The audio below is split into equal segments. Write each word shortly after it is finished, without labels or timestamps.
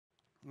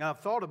Now, I've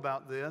thought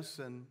about this,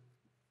 and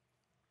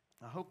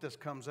I hope this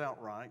comes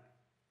out right.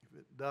 If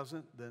it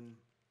doesn't, then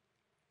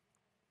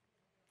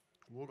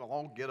we'll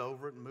all get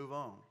over it and move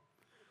on.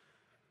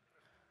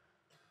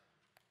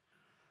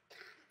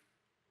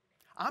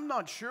 I'm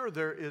not sure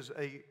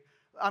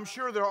I'm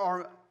sure there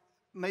are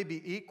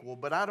maybe equal,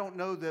 but I don't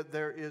know that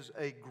there is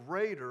a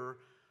greater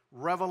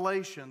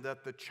revelation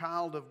that the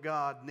child of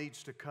God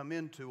needs to come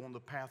into on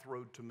the path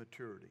road to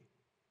maturity.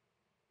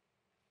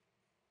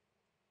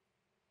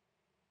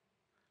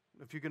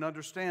 If you can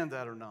understand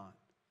that or not.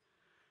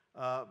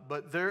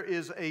 But there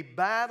is a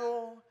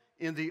battle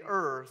in the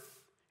earth,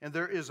 and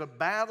there is a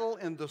battle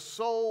in the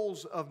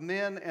souls of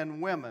men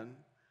and women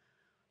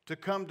to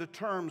come to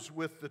terms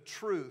with the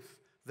truth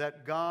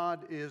that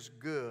God is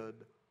good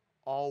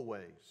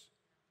always.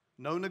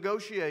 No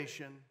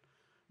negotiation,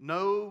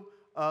 no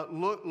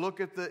look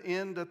at the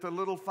end at the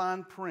little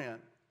fine print.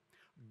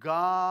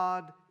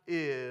 God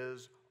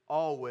is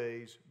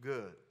always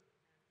good.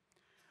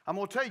 I'm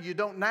going to tell you, you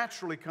don't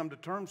naturally come to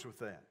terms with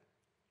that.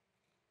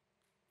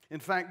 In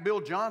fact,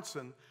 Bill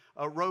Johnson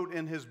wrote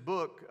in his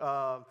book,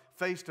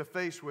 Face to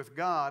Face with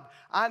God,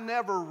 I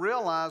never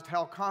realized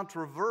how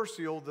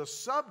controversial the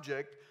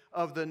subject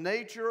of the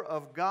nature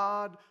of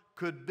God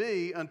could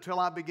be until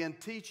I began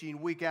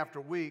teaching week after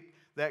week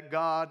that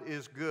God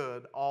is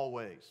good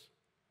always.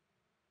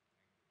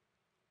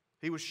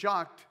 He was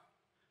shocked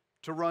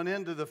to run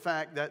into the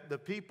fact that the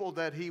people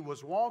that he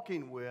was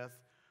walking with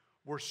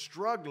were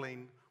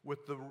struggling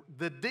with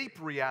the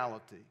deep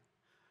reality.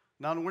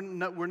 Now,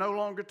 we're no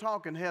longer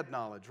talking head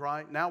knowledge,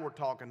 right? Now we're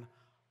talking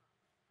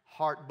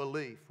heart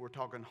belief. We're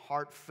talking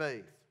heart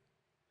faith,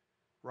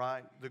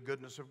 right? The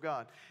goodness of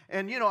God.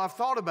 And, you know, I've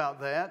thought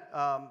about that,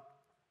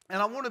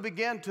 and I want to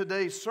begin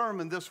today's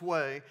sermon this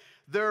way.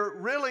 There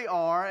really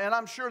are, and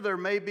I'm sure there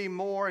may be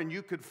more, and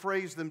you could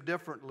phrase them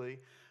differently,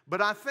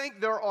 but I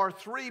think there are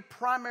three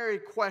primary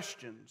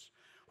questions.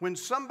 When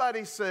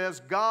somebody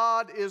says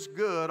God is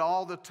good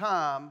all the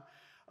time,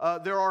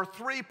 there are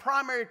three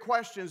primary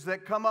questions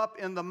that come up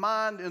in the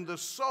mind and the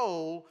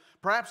soul,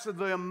 perhaps in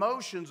the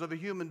emotions of a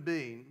human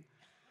being.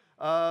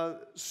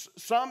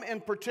 Some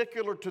in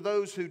particular to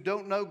those who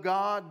don't know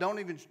God,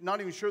 not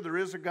even sure there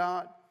is a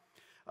God.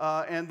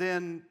 And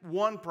then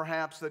one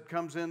perhaps that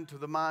comes into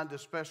the mind,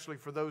 especially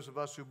for those of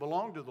us who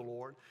belong to the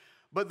Lord.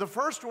 But the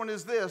first one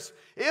is this: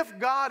 if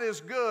God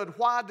is good,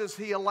 why does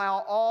He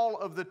allow all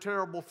of the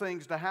terrible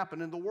things to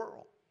happen in the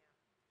world?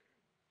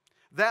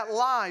 That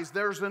lies,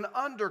 there's an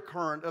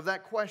undercurrent of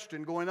that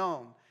question going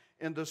on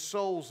in the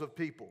souls of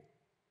people.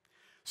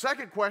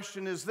 Second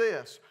question is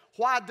this: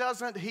 why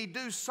doesn't He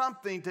do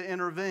something to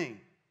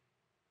intervene?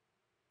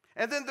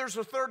 And then there's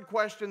a third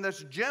question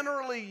that's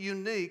generally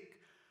unique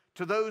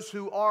to those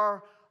who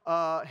are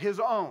His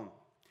own.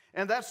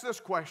 And that's this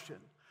question: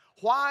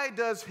 why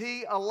does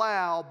He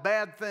allow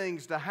bad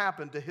things to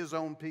happen to His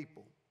own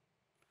people?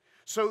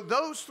 So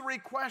those three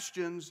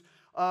questions,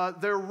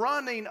 they're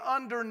running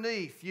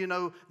underneath. You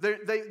know,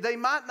 they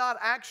might not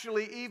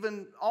actually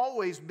even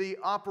always be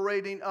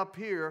operating up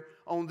here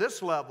on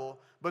this level,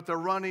 but they're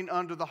running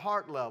under the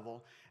heart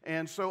level.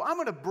 And so I'm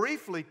going to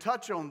briefly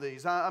touch on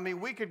these. I mean,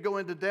 we could go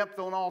into depth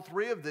on all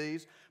three of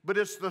these, but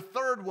it's the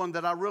third one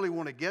that I really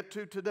want to get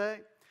to today.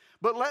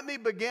 But let me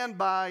begin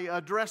by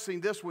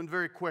addressing this one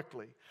very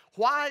quickly.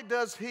 Why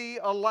does He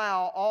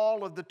allow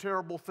all of the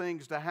terrible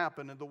things to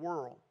happen in the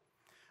world?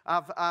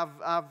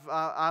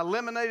 I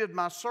eliminated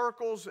my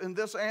circles in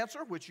this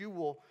answer, which you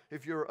will,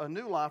 if you're a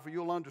new lifer,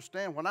 you'll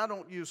understand. When I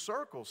don't use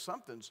circles,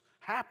 something's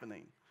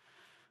happening.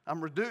 I'm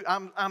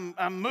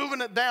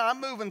moving it down. I'm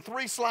moving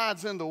 3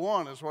 slides into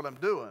one is what I'm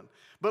doing.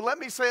 But let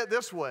me say it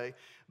this way: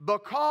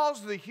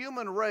 because the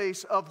human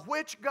race of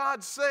which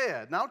God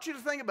said, now I want you to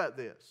think about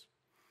this.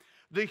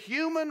 The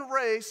human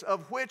race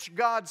of which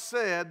God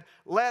said,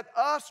 let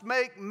us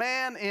make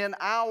man in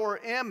our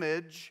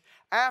image,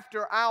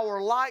 after our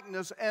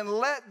likeness, and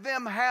let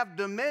them have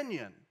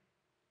dominion.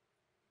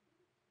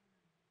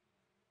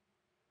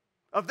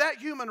 Of that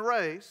human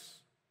race,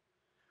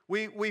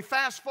 we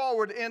fast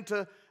forward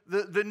into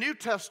the New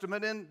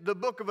Testament in the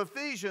book of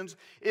Ephesians,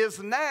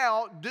 is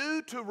now,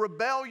 due to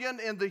rebellion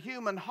in the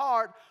human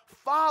heart,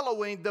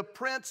 following the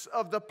prince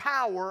of the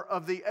power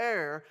of the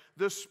air,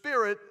 the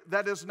spirit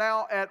that is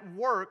now at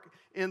work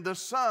in the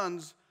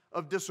sons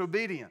of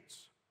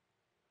disobedience.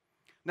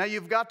 Now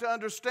you've got to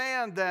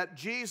understand that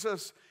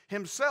Jesus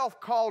Himself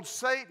called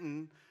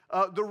Satan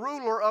the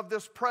ruler of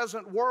this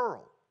present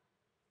world.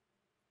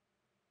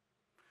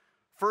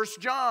 1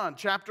 John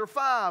chapter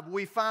 5,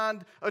 we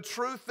find a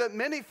truth that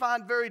many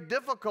find very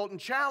difficult and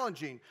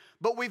challenging.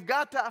 But we've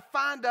got to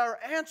find our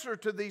answer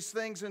to these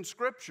things in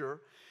Scripture.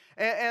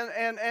 And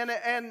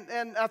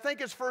I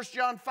think it's 1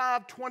 John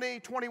 5, 20,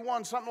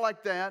 21, something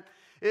like that.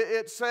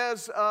 It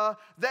says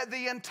that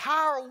the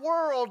entire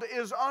world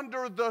is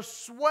under the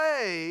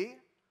sway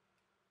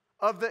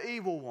of the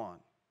evil one.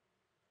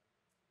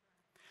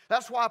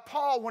 That's why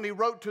Paul, when he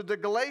wrote to the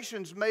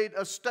Galatians, made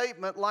a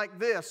statement like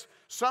this,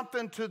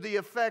 something to the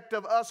effect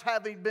of us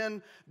having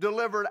been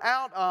delivered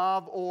out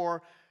of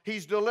or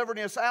He's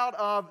delivering us out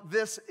of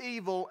this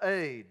evil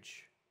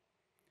age.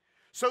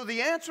 So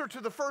the answer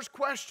to the first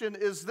question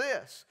is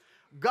this.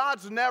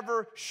 God's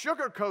never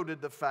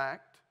sugarcoated the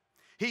fact.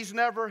 He's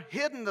never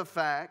hidden the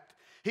fact.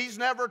 He's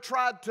never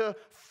tried to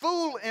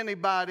fool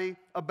anybody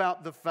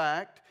about the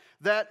fact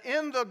that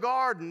in the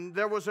garden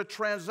there was a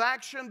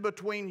transaction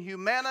between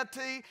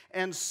humanity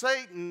and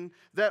Satan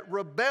that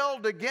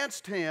rebelled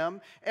against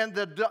him, and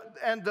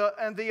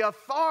the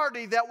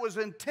authority that was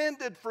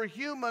intended for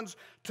humans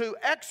to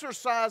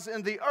exercise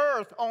in the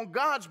earth on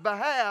God's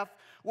behalf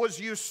was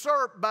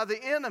usurped by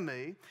the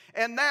enemy.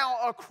 And now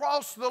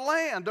across the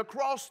land,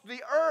 across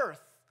the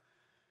earth,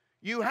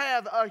 you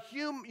have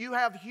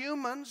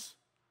humans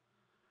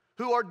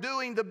who are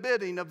doing the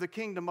bidding of the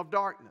kingdom of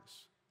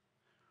darkness.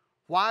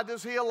 Why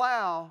does he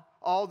allow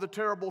all the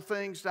terrible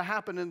things to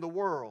happen in the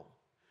world?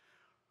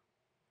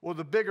 Well,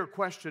 the bigger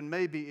question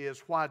maybe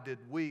is, why did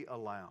we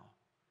allow?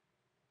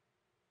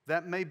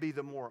 That may be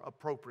the more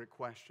appropriate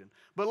question.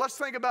 But let's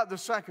think about the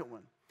second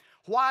one.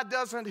 Why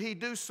doesn't he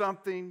do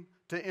something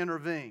to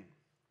intervene?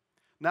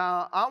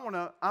 Now, I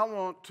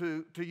want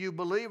to you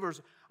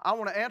believers, I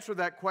want to answer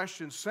that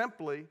question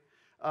simply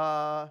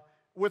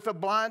with a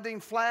blinding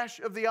flash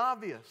of the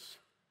obvious.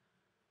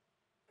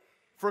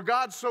 For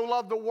God so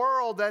loved the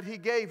world that he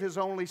gave his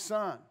only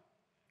Son.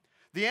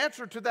 The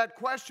answer to that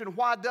question,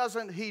 why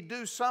doesn't he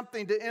do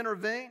something to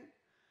intervene?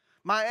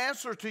 My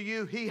answer to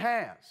you, he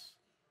has.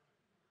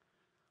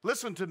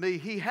 Listen to me,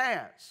 he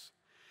has.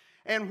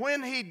 And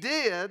when he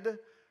did,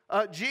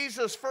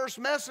 Jesus' first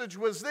message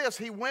was this.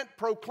 He went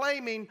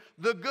proclaiming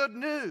the good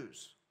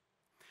news.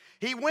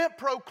 He went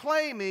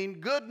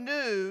proclaiming good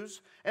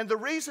news, and the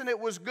reason it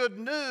was good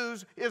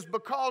news is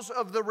because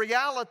of the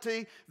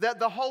reality that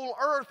the whole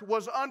earth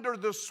was under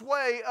the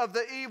sway of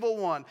the evil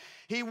one.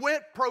 He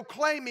went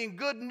proclaiming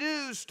good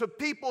news to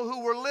people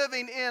who were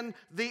living in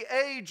the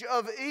age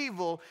of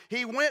evil.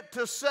 He went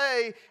to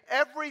say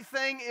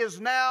everything is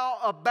now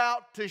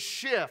about to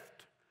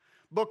shift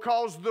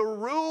because the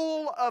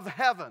rule of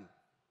heaven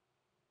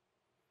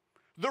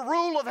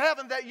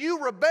that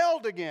you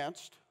rebelled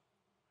against,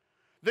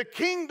 the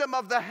kingdom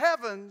of the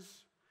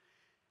heavens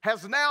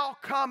has now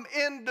come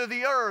into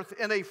the earth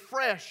in a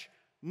fresh,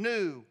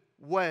 new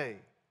way.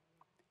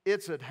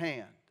 It's at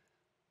hand.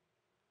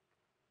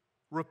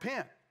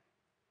 Repent.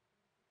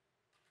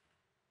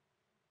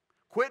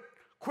 Quit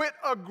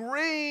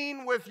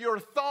agreeing with your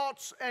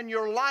thoughts and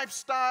your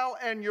lifestyle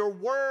and your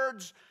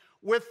words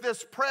with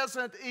this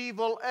present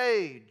evil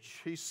age.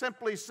 He's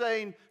simply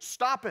saying,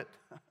 stop it.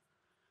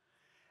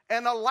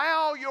 And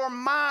allow your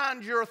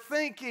mind, your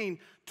thinking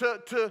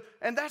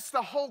and that's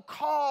the whole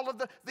call of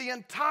the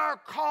entire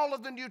call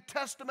of the New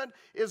Testament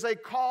is a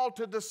call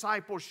to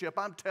discipleship.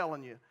 I'm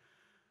telling you.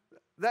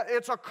 That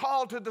it's a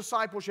call to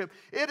discipleship.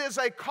 It is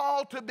a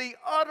call to be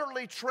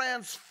utterly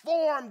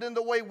transformed in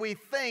the way we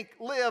think,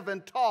 live,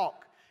 and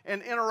talk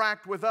and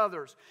interact with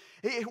others.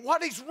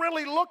 What he's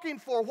really looking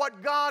for,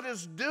 what God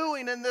is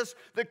doing in this,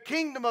 the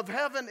kingdom of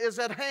heaven is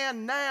at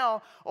hand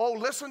now. Oh,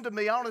 listen to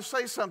me. I want to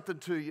say something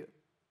to you.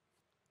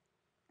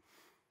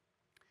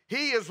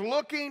 He is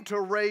looking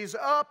to raise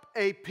up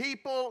a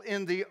people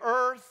in the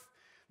earth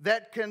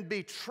that can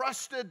be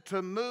trusted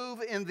to move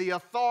in the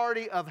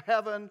authority of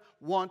heaven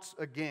once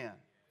again.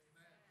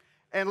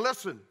 And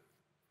listen,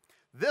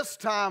 this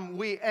time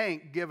we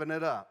ain't giving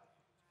it up.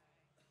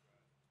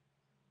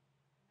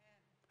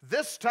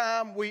 This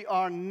time we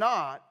are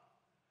not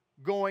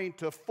going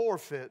to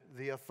forfeit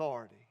the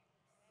authority.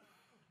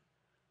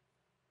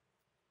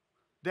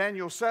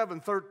 Daniel 7,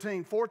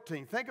 13,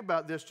 14. Think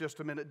about this just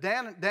a minute.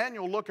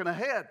 Daniel looking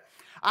ahead.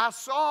 I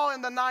saw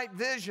in the night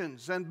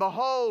visions, and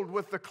behold,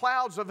 with the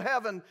clouds of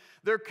heaven,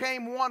 there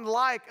came one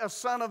like a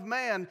son of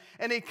man.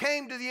 And he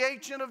came to the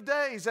Ancient of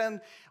Days and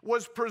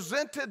was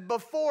presented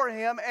before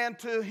him, and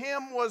to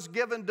him was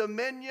given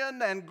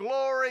dominion and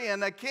glory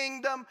and a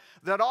kingdom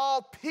that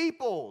all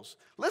peoples,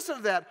 listen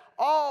to that,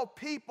 all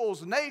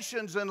peoples,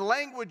 nations, and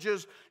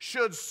languages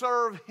should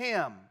serve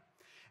him.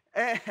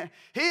 And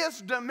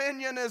his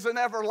dominion is an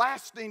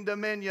everlasting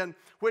dominion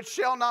which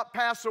shall not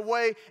pass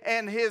away,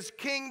 and his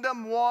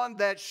kingdom one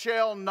that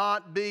shall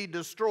not be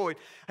destroyed.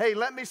 Hey,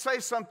 let me say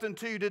something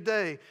to you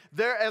today.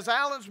 As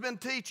Alan's been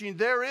teaching,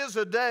 there is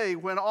a day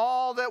when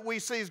all that we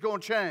see is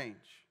going to change.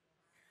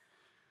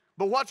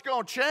 But what's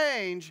going to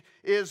change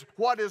is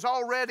what is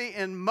already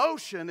in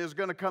motion is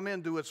going to come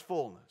into its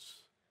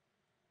fullness.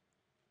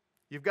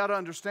 You've got to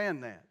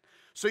understand that.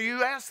 So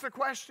you ask the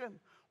question,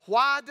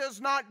 why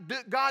does not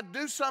God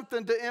do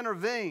something to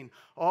intervene?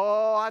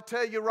 Oh, I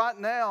tell you right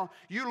now,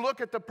 you look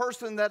at the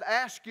person that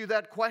asked you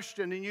that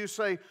question and you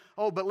say,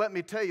 oh, but let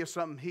me tell you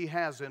something, he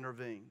has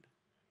intervened.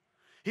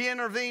 He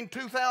intervened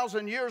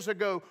 2,000 years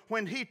ago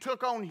when he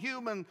took on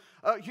human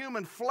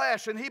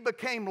flesh and he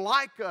became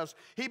like us.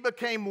 He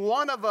became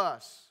one of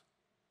us.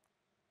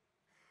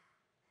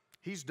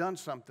 He's done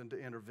something to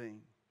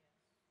intervene.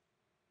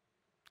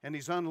 And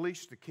he's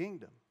unleashed the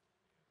kingdom.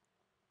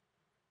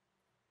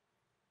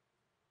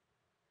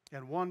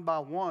 And one by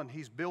one,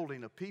 he's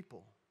building a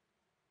people.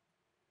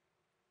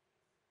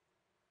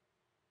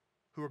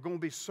 who are going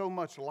to be so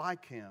much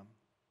like Him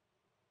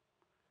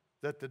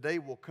that the day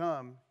will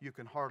come you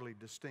can hardly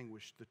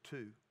distinguish the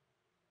two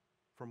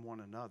from one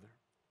another.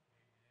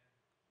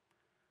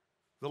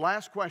 The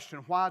last question,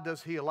 why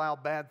does He allow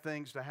bad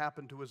things to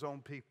happen to His own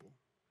people?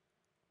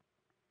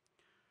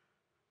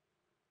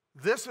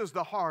 This is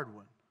the hard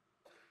one.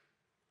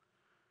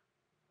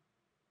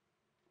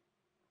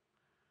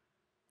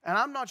 And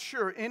I'm not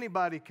sure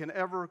anybody can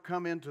ever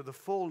come into the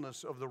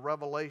fullness of the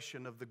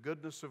revelation of the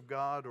goodness of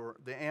God or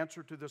the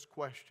answer to this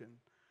question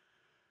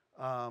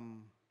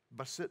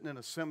by sitting in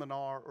a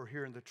seminar or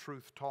hearing the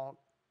truth taught.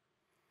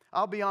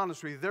 I'll be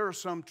honest with you, there are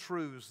some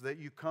truths that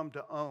you come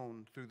to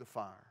own through the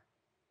fire.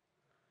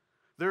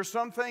 There are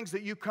some things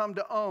that you come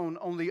to own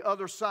on the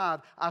other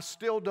side. I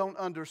still don't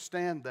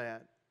understand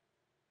that.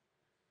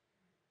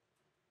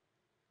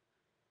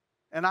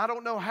 And I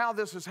don't know how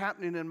this is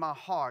happening in my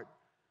heart,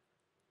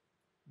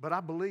 but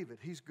I believe it.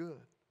 He's good.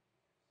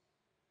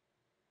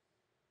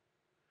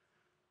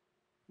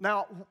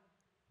 Now,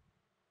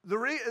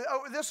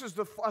 this is,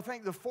 I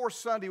think, the fourth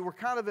Sunday. We're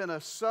kind of in a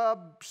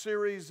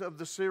sub-series of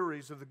the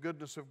series of the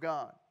goodness of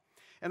God.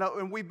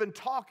 And we've been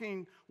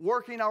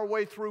working our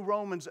way through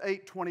Romans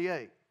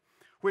 8:28.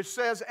 Which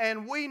says,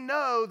 and we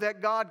know that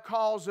God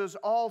causes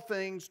all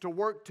things to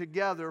work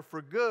together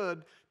for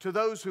good to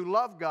those who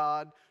love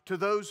God, to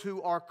those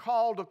who are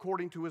called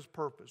according to His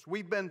purpose.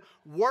 We've been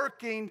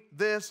working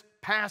this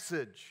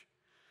passage.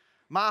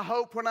 My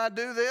hope when I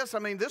do this,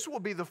 this will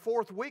be the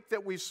fourth week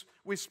that we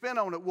spend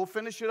on it. We'll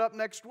finish it up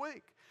next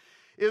week.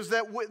 Is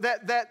that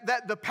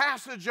the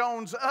passage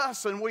owns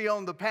us and we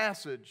own the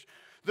passage.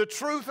 The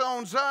truth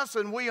owns us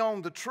and we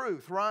own the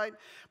truth, right?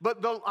 But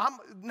I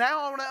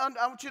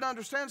want you to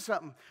understand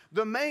something.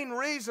 The main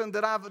reason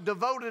that I've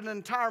devoted an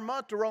entire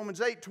month to Romans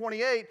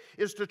 8:28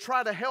 is to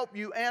try to help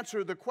you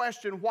answer the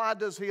question, why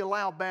does He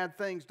allow bad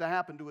things to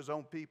happen to His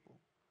own people?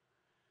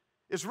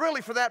 It's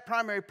really for that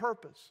primary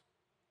purpose.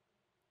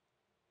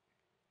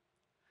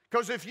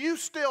 Because if you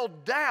still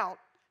doubt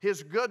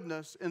His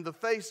goodness in the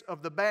face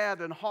of the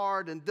bad and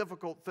hard and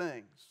difficult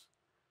things,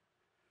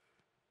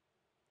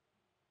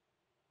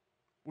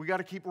 we got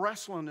to keep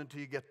wrestling until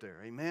you get there.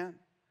 Amen?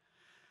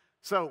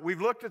 So we've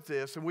looked at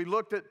this, and we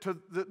looked at,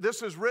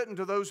 this is written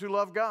to those who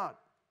love God.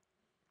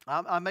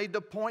 I made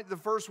the point the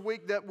first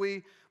week that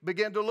we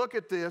began to look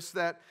at this,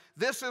 that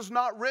this is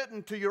not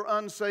written to your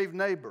unsaved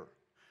neighbor.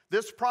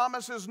 This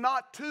promise is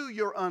not to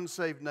your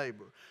unsaved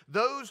neighbor.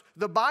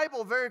 The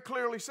Bible very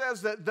clearly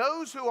says that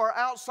those who are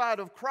outside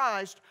of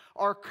Christ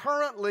are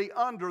currently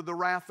under the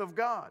wrath of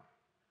God.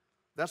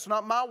 That's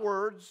not my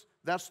words.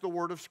 That's the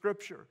word of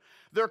Scripture.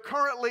 They're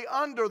currently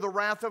under the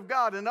wrath of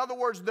God. In other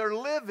words, they're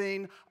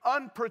living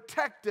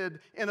unprotected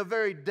in a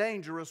very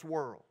dangerous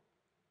world.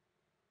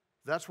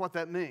 That's what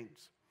that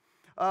means.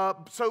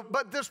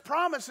 But this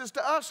promise is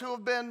to us who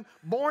have been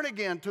born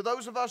again, to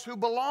those of us who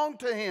belong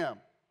to Him.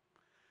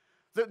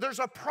 There's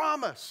a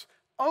promise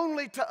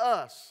only to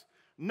us.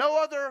 No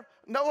other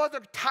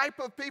type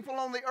of people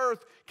on the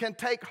earth can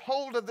take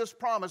hold of this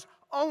promise.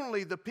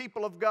 Only the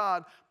people of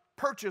God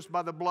purchased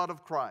by the blood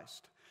of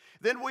Christ.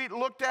 Then we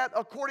looked at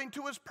according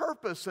to His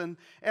purpose, and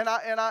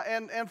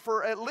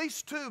for at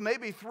least 2,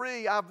 maybe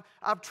 3,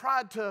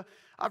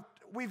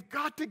 we've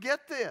got to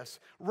get this.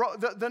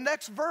 The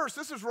next verse,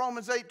 this is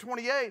Romans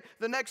 8:28.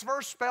 The next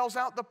verse spells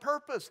out the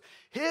purpose.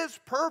 His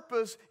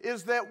purpose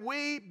is that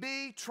we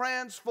be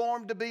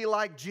transformed to be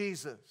like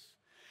Jesus.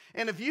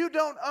 And if you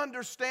don't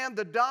understand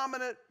the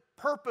dominant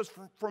purpose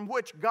from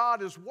which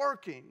God is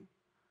working,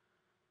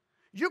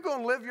 you're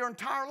going to live your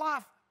entire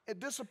life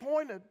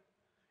disappointed,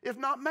 if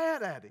not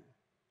mad at Him.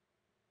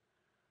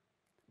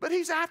 But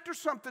He's after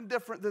something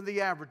different than the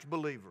average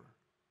believer.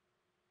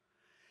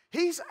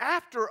 He's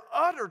after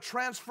utter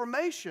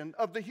transformation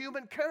of the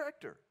human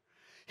character.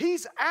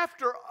 He's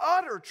after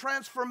utter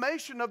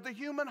transformation of the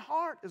human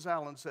heart, as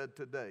Alan said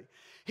today.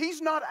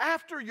 He's not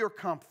after your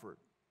comfort.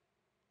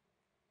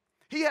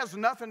 He has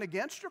nothing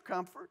against your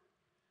comfort.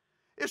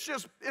 It's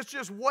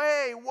just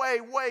way,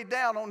 way, way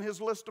down on His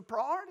list of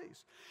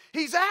priorities.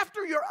 He's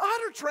after your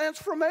utter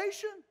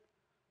transformation.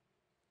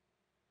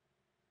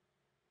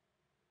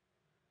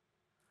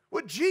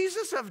 Would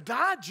Jesus have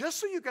died just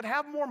so you could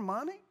have more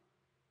money?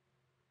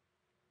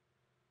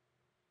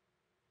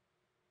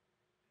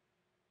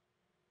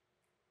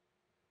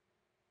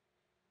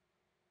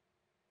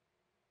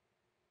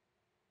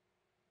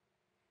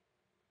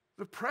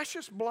 The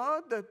precious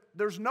blood, that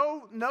there's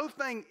no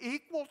thing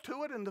equal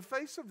to it in the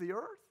face of the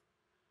earth?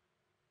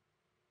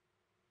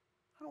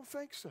 I don't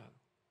think so.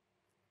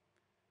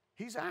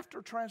 He's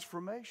after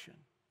transformation.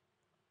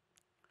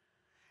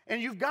 And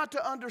you've got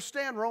to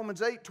understand Romans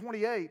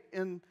 8:28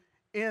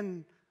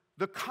 in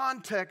the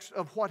context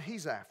of what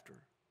He's after.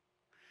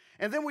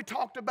 And then we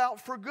talked about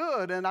for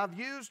good, and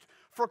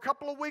for a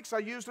couple of weeks, I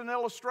used an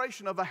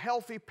illustration of a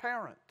healthy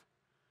parent.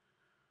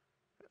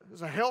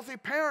 As a healthy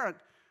parent,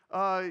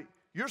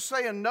 you're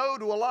saying no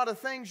to a lot of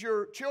things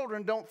your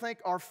children don't think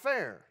are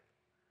fair.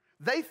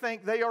 They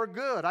think they are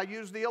good. I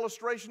used the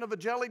illustration of a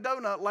jelly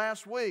donut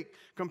last week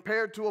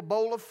compared to a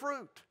bowl of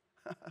fruit.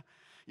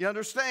 You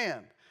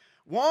understand?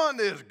 One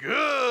is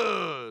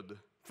good. In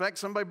fact,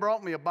 somebody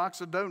brought me a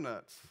box of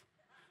donuts.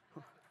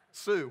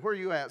 Sue, where are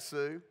you at,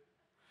 Sue?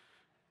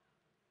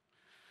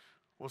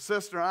 Well,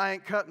 sister, I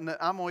ain't cutting it.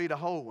 I'm going to eat a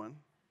whole one.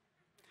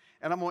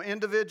 And I'm going to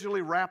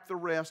individually wrap the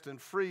rest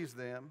and freeze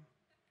them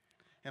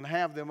and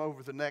have them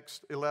over the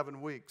next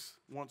 11 weeks,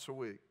 once a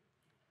week.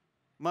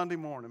 Monday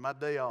morning, my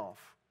day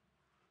off.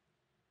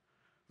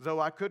 Though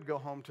I could go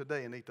home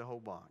today and eat the whole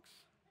box.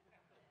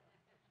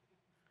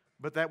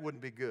 But that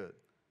wouldn't be good.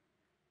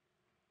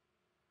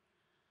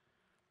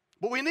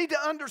 But we need to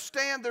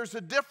understand there's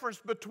a difference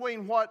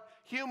between what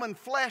human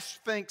flesh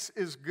thinks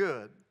is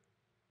good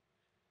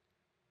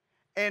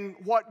and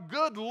what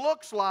good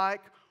looks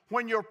like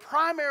when your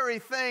primary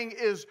thing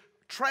is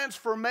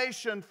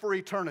transformation for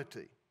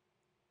eternity.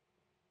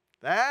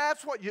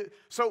 That's what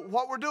so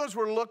what we're doing is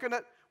we're looking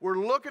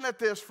at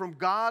this from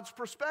God's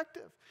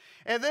perspective.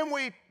 And then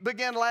we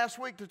began last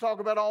week to talk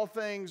about all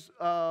things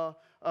to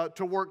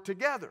work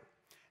together.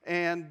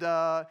 And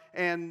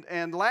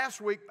last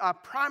week I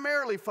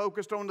primarily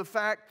focused on the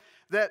fact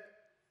that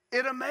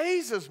it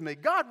amazes me.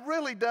 God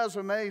really does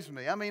amaze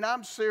me. I mean,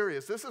 I'm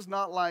serious. This is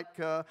not like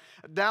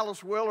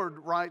Dallas Willard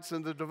writes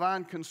in The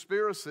Divine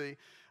Conspiracy.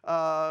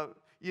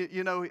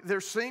 You know,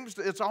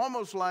 it's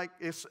almost like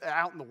it's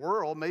out in the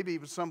world, maybe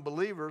even some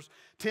believers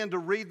tend to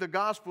read the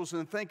Gospels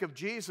and think of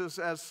Jesus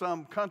as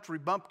some country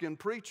bumpkin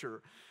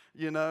preacher,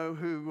 you know,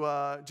 who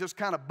just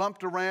kind of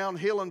bumped around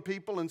healing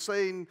people and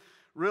saying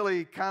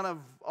really kind of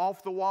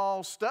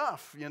off-the-wall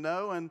stuff, you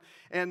know.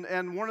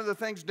 And one of the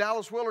things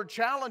Dallas Willard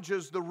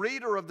challenges the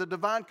reader of The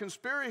Divine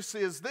Conspiracy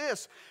is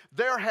this: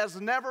 there has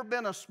never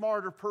been a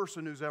smarter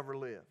person who's ever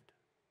lived.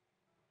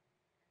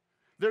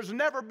 There's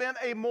never been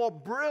a more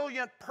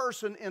brilliant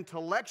person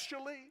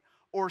intellectually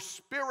or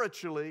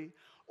spiritually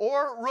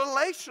or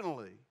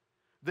relationally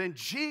than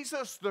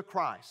Jesus the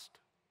Christ.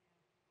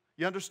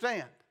 You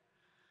understand?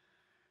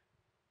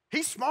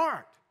 He's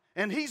smart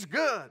and he's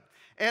good.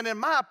 And in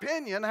my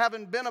opinion,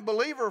 having been a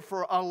believer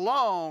for a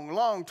long,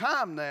 long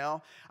time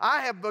now,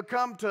 I have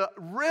become to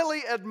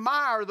really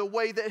admire the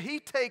way that he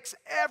takes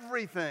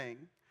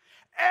everything,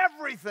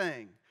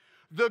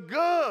 the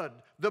good,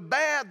 the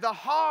bad, the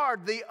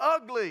hard, the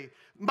ugly,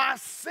 my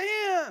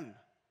sin.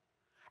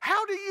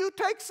 How do you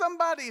take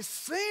somebody's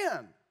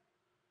sin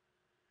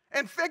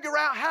and figure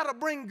out how to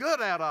bring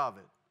good out of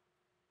it?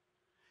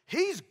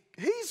 He's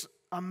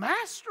a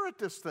master at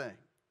this thing.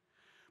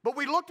 But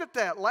we looked at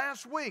that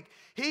last week.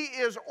 He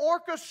is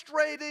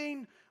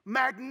orchestrating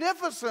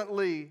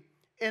magnificently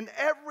in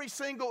every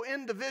single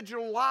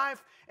individual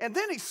life, and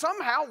then he's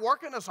somehow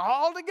working us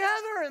all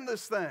together in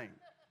this thing.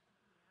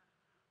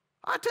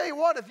 I tell you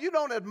what, if you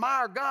don't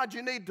admire God,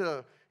 you need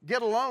to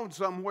get alone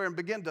somewhere and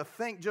begin to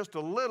think just a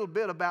little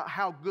bit about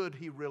how good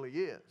he really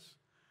is.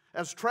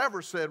 As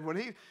Trevor said when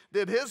he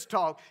did his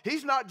talk,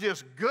 he's not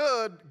just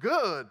good,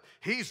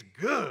 he's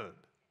good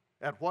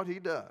at what he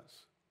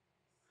does.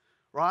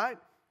 Right?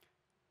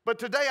 But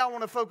today I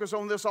want to focus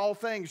on this all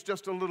things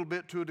just a little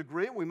bit to a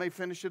degree. We may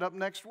finish it up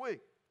next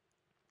week.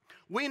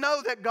 We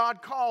know that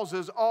God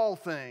causes all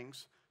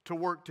things to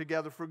work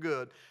together for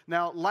good.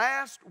 Now,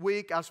 last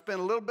week I spent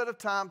a little bit of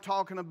time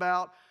talking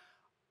about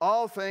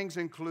all things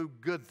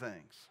include good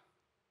things.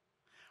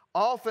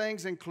 All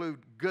things include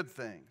good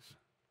things.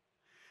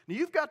 Now,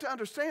 you've got to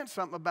understand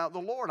something about the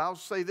Lord. I'll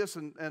say this,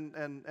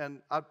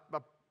 and I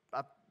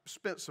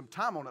spent some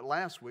time on it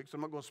last week, so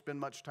I'm not going to spend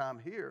much time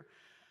here.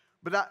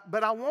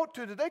 But I want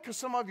to today, because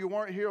some of you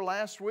weren't here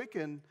last week,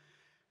 and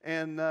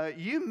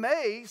you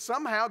may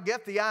somehow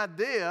get the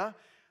idea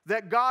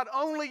that God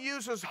only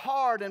uses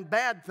hard and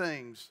bad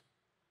things.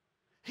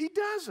 He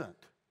doesn't.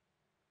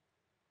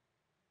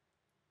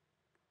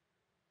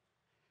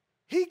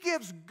 He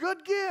gives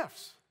good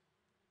gifts.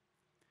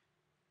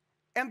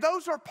 And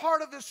those are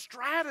part of His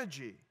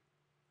strategy.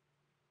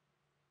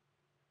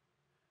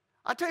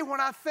 I tell you, when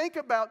I think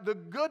about the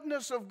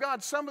goodness of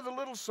God, some of the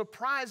little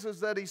surprises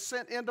that He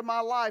sent into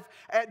my life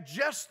at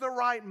just the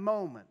right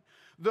moment,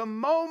 the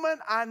moment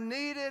I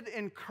needed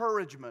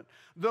encouragement,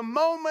 the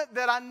moment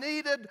that I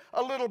needed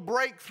a little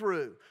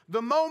breakthrough,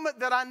 the moment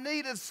that I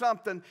needed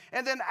something,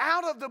 and then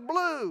out of the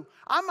blue,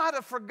 I might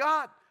have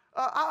forgot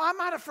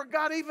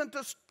even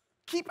to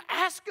keep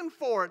asking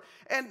for it,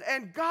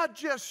 and God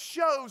just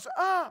shows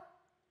up.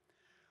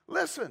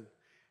 Listen,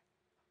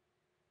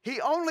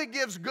 He only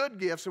gives good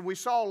gifts, and we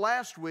saw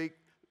last week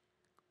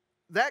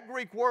that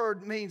Greek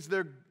word means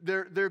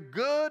they're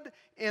good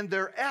in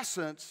their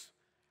essence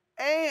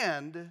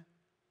and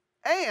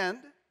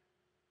in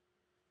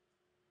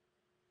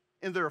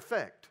their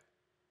effect,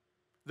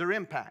 their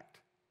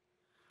impact.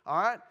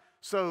 All right?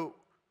 So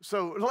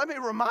let me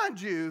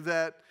remind you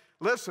that,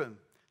 listen,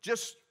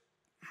 just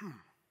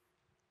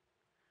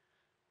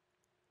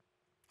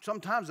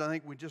sometimes I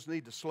think we just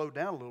need to slow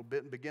down a little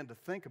bit and begin to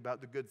think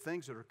about the good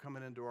things that are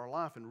coming into our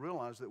life and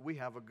realize that we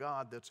have a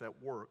God that's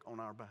at work on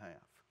our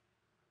behalf.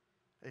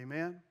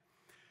 Amen?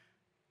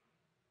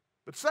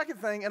 But second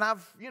thing, and I'm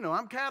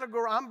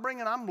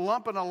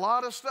lumping a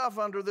lot of stuff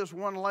under this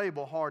one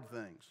label, hard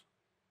things.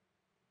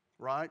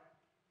 Right?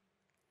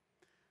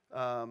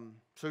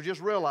 So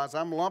just realize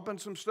I'm lumping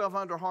some stuff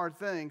under hard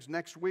things.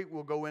 Next week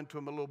we'll go into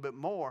them a little bit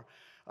more.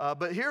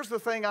 But here's the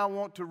thing I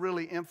want to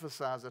really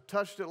emphasize. I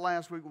touched it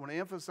last week. I want to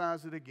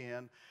emphasize it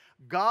again.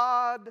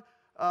 God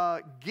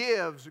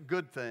gives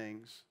good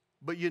things,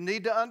 but you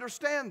need to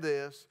understand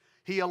this.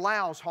 He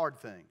allows hard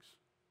things.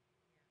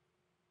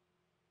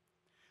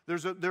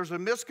 There's a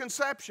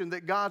misconception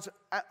that God's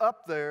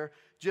up there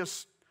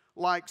just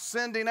like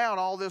sending out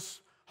all this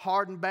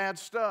hard and bad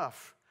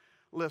stuff.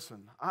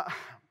 Listen, let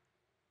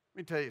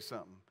me tell you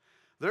something.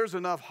 There's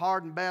enough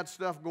hard and bad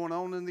stuff going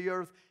on in the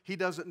earth. He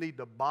doesn't need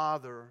to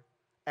bother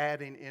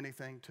adding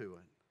anything to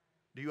it.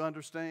 Do you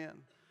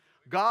understand?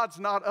 God's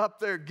not up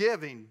there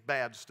giving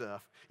bad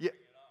stuff. Yeah.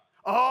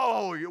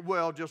 Oh,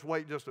 well, just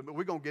wait just a minute.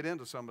 We're going to get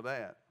into some of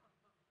that.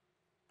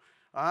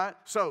 All right?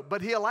 So,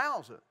 but He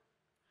allows it.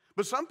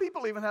 But some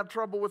people even have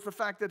trouble with the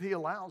fact that He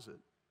allows it.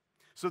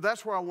 So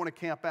that's where I want to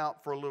camp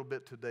out for a little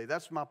bit today.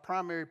 That's my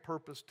primary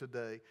purpose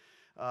today.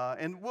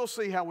 And we'll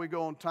see how we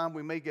go on time.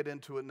 We may get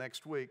into it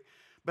next week.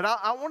 But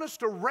I want us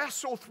to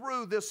wrestle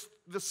through this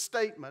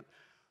statement.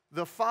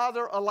 The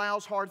Father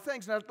allows hard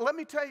things. Now, let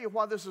me tell you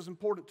why this is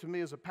important to me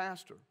as a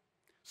pastor,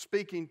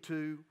 speaking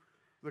to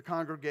the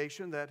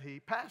congregation that he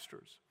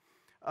pastors.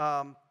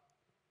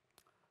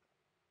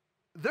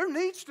 There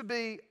needs to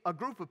be a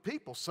group of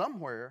people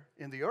somewhere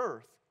in the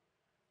earth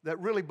that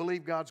really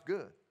believe God's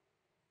good.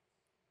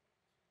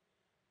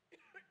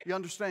 You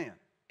understand?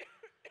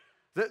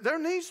 There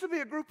needs to be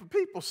a group of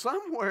people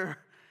somewhere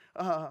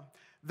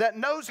that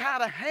knows how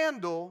to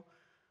handle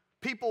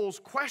people's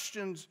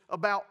questions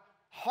about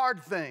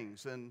hard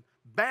things and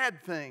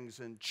bad things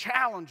and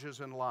challenges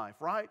in life,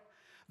 right?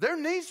 There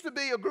needs to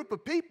be a group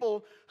of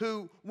people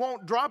who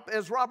won't drop,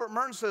 as Robert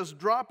Murn says,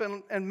 drop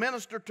and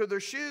minister to their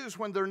shoes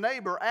when their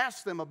neighbor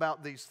asks them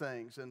about these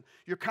things, and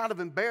you're kind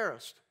of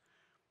embarrassed.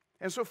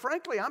 And so,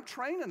 frankly, I'm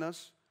training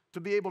us to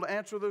be able to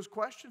answer those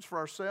questions for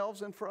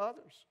ourselves and for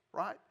others,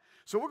 right?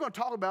 So we're going to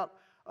talk about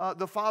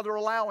the Father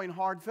allowing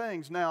hard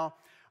things. Now,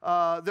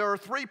 there are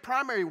three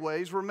primary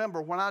ways.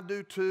 Remember, when I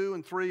do 2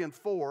 and 3 and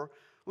 4,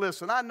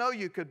 listen, I know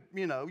you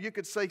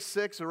could say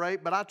 6 or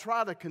 8, but I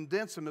try to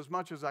condense them as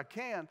much as I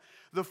can.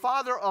 The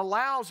Father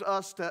allows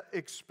us to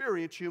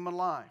experience human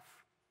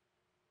life.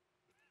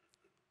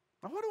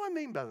 Now, what do I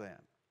mean by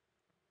that?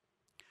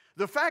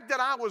 The fact that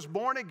I was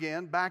born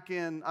again back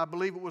in, I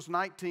believe it was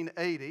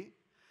 1980,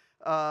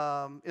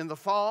 in the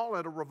fall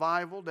at a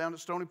revival down at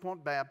Stony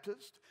Point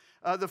Baptist.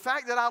 The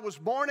fact that I was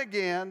born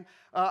again,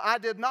 I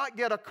did not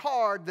get a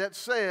card that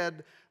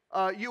said,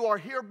 you are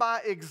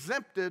hereby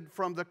exempted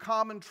from the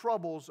common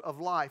troubles of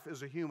life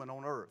as a human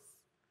on earth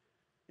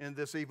in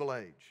this evil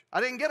age.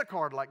 I didn't get a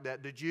card like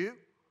that, did you?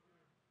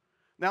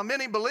 Now,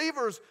 many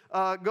believers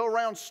go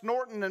around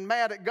snorting and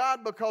mad at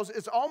God because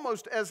it's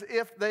almost as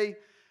if they,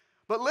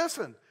 but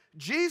listen,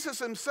 Jesus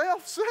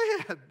Himself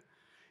said,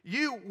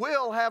 you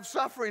will have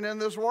suffering in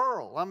this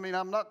world. I mean,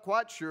 I'm not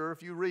quite sure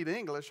if you read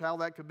English how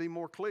that could be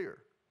more clear.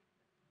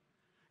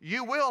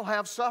 You will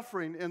have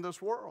suffering in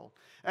this world.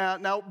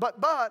 Now,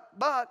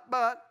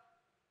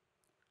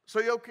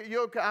 so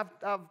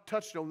I've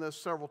touched on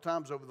this several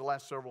times over the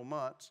last several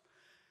months.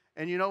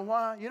 And you know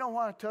why? You know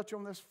why I touch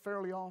on this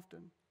fairly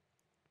often?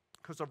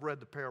 Because I've read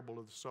the parable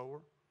of the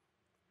sower.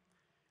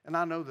 And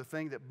I know the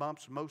thing that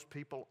bumps most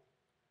people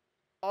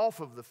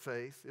off of the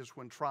faith is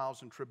when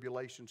trials and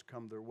tribulations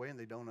come their way and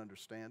they don't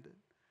understand it.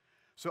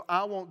 So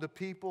I want the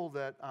people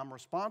that I'm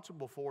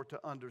responsible for to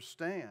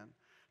understand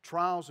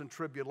trials and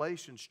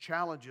tribulations,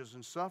 challenges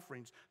and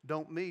sufferings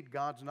don't mean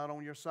God's not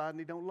on your side and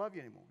He don't love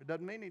you anymore. It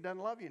doesn't mean He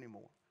doesn't love you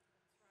anymore.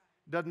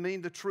 It doesn't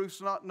mean the truth's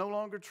no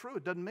longer true.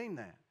 It doesn't mean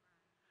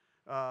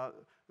that.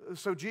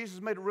 So Jesus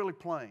made it really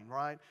plain,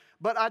 right?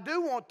 But I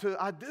do want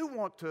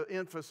to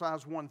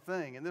emphasize one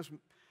thing, and this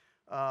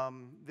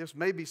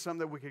may be something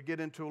that we could get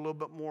into a little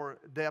bit more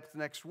depth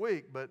next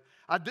week, but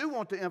I do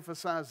want to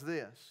emphasize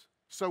this.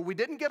 So we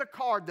didn't get a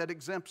card that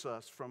exempts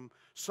us from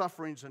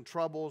sufferings and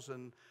troubles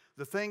and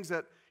the things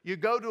that you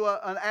go to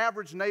an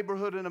average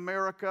neighborhood in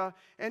America,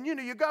 and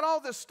you got all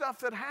this stuff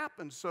that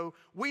happens. So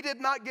we did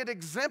not get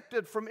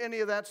exempted from any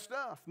of that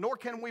stuff, nor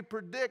can we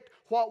predict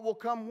what will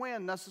come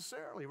when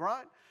necessarily,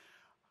 right?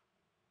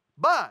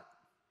 But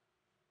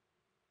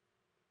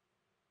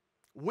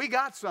we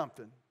got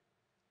something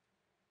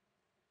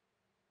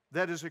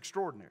that is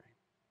extraordinary.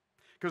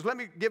 Because let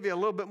me give you a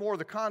little bit more of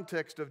the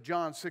context of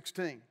John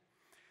 16.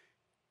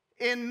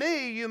 In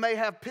me you may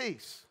have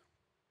peace.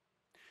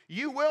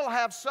 You will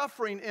have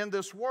suffering in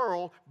this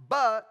world,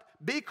 but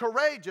be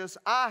courageous.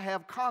 I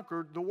have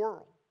conquered the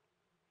world.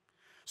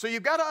 So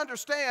you've got to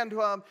understand,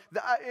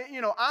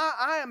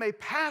 I am a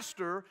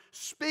pastor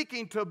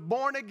speaking to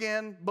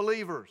born-again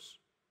believers.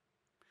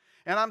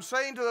 And I'm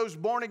saying to those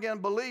born-again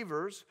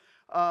believers,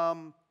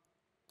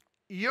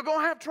 you're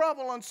going to have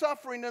trouble and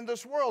suffering in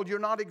this world. You're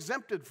not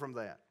exempted from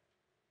that.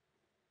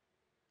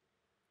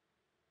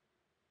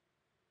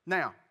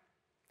 Now,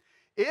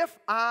 if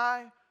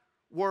I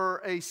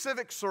were a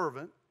civic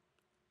servant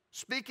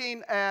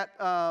speaking at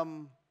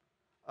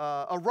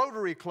a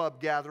Rotary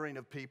Club gathering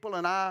of people,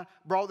 and I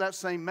brought that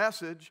same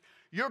message,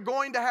 You're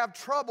going to have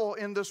trouble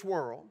in this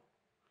world.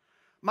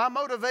 My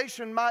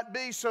motivation might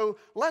be, so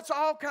let's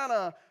all kind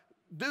of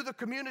do the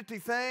community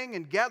thing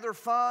and gather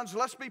funds.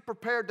 Let's be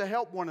prepared to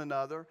help one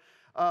another.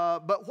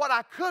 But what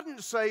I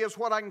couldn't say is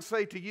what I can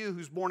say to you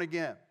who's born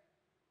again.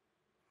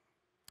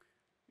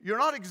 You're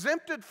not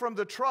exempted from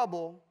the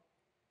trouble,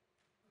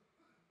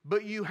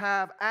 but you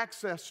have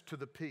access to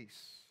the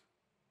peace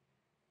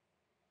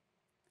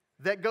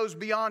that goes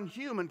beyond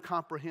human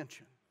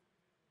comprehension.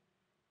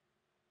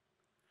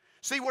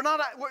 See,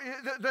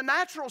 the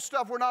natural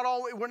stuff we're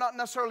not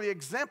necessarily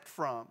exempt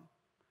from.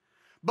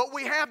 But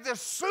we have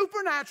this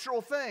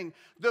supernatural thing,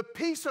 the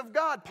peace of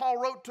God. Paul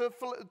wrote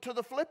to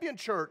the Philippian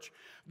church,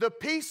 the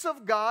peace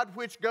of God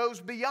which goes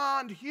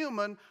beyond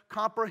human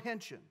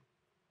comprehension.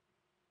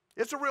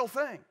 It's a real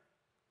thing.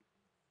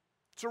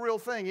 It's a real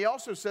thing. He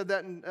also said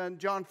that in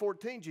John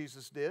 14,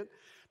 Jesus did.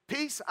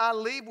 Peace I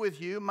leave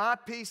with you, my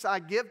peace I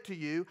give to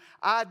you.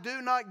 I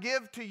do not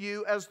give to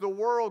you as the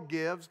world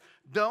gives.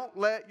 Don't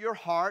let your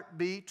heart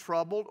be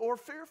troubled or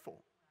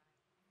fearful.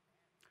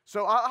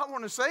 So I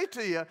want to say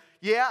to you,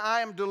 yeah,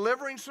 I am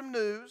delivering some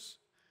news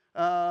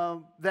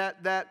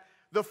that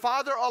the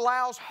Father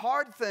allows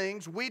hard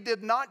things. We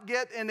did not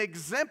get an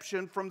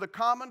exemption from the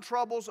common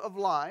troubles of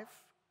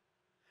life.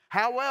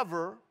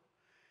 However,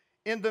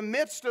 in the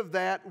midst of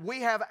that, we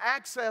have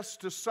access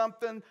to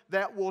something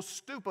that will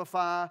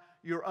stupefy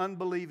your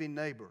unbelieving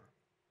neighbor.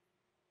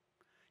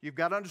 You've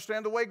got to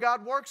understand the way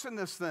God works in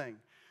this thing.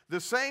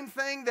 The same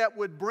thing that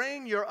would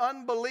bring your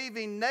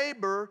unbelieving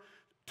neighbor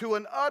to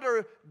an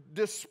utter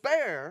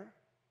despair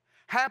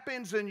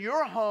happens in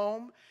your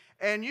home,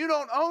 and you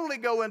don't only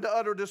go into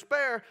utter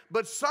despair,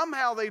 but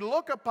somehow they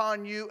look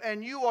upon you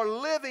and you are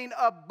living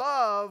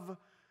above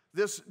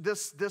this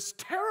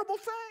terrible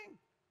thing.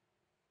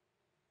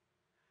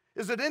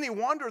 Is it any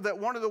wonder that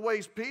one of the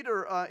ways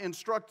Peter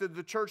instructed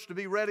the church to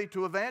be ready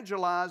to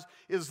evangelize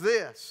is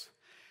this?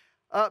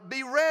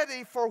 Be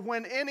ready for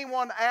when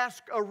anyone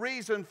asks a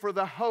reason for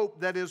the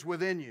hope that is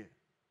within you.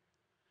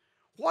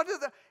 What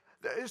are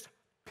it's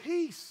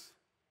peace.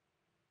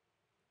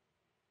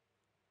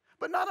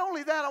 But not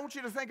only that, I want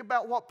you to think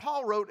about what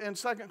Paul wrote in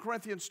 2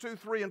 Corinthians 2,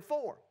 3, and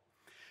 4.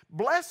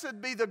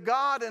 Blessed be the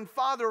God and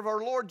Father of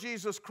our Lord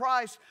Jesus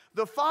Christ,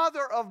 the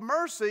Father of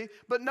mercy.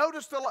 But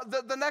notice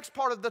the next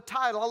part of the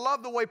title. I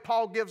love the way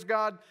Paul gives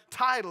God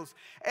titles.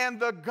 And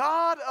the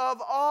God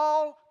of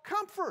all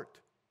comfort.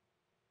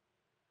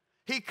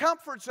 He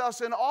comforts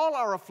us in all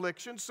our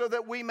afflictions so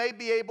that we may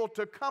be able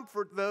to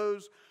comfort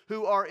those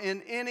who are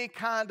in any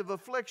kind of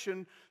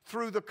affliction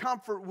through the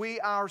comfort we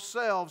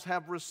ourselves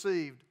have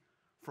received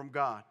from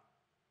God.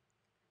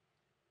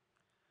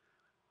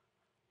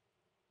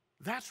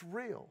 That's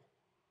real.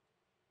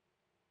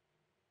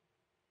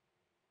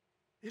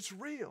 It's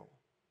real.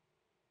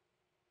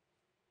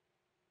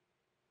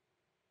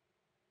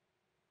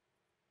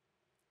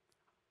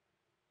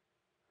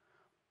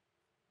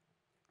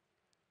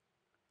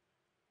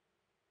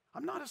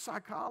 I'm not a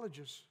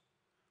psychologist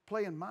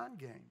playing mind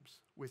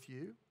games with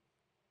you.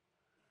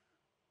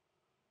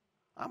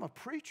 I'm a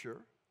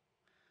preacher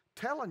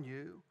telling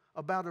you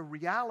about a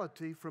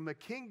reality from a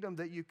kingdom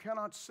that you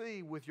cannot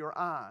see with your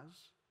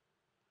eyes,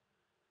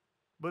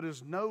 but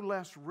is no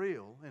less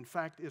real. In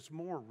fact, it's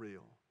more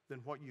real than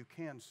what you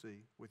can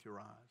see with your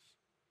eyes.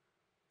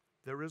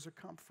 There is a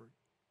comfort.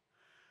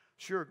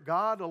 Sure,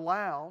 God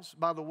allows,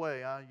 by the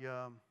way, I'm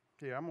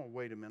going to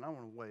wait a minute. I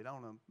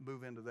want to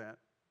move into that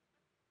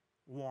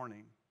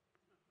warning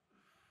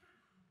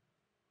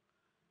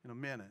in a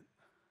minute.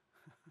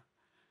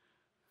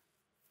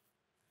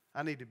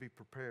 I need to be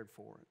prepared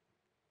for it.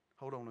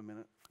 Hold on a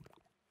minute.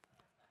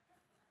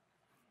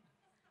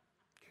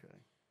 Okay.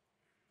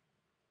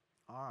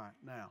 All right,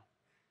 now.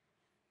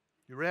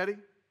 You ready?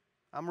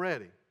 I'm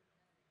ready.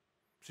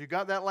 So you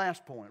got that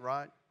last point,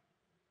 right?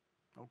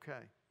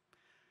 Okay.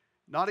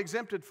 Not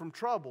exempted from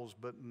troubles,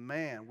 but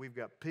man, we've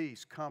got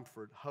peace,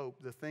 comfort,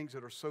 hope, the things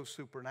that are so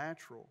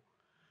supernatural.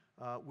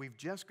 We've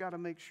just got to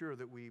make sure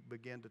that we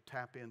begin to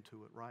tap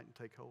into it, right, and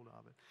take hold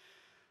of it.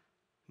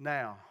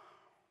 Now,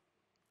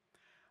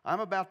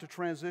 I'm about to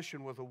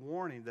transition with a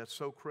warning that's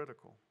so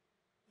critical.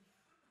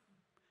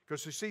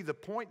 Because you see, the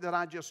point that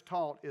I just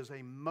taught is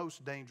a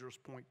most dangerous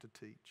point to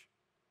teach.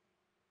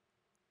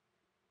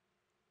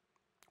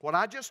 What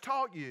I just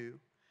taught you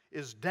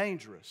is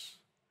dangerous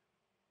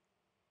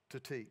to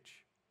teach.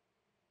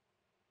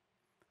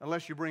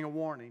 Unless you bring a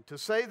warning. To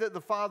say that the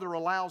Father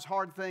allows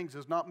hard things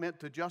is not meant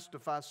to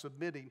justify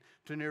submitting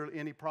to nearly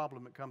any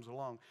problem that comes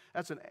along.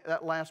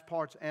 That last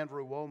part's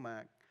Andrew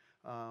Womack.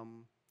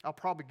 I'll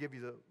probably give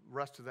you the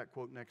rest of that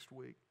quote next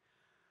week.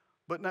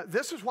 But now,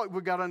 this is what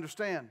we've got to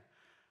understand.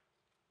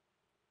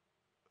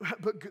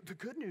 But the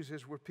good news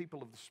is we're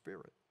people of the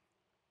Spirit.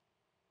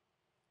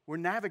 We're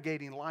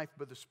navigating life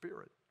by the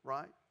Spirit,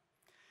 right?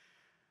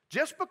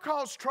 Just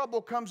because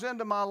trouble comes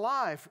into my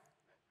life,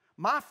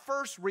 my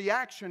first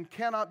reaction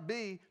cannot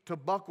be to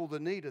buckle the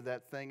knee to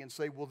that thing and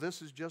say, well,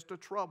 this is just a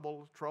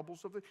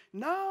troubles of it.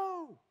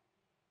 No.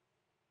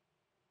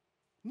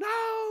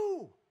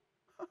 No.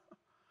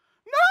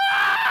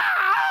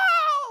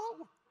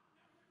 No!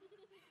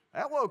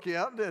 That woke you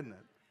up, didn't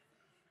it?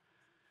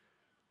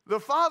 The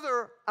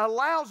Father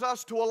allows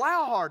us to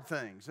allow hard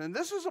things. And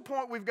this is a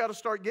point we've got to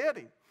start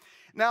getting.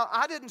 Now,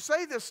 I didn't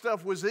say this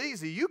stuff was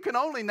easy. You can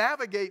only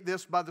navigate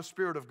this by the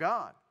Spirit of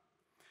God.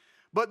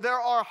 But there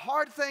are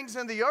hard things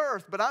in the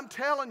earth, but I'm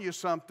telling you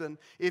something.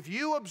 If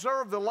you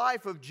observe the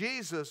life of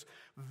Jesus,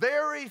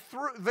 very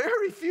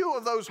few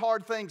of those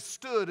hard things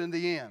stood in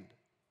the end.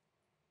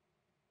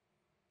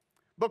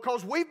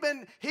 Because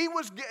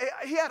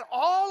he had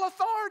all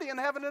authority in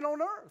heaven and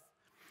on earth.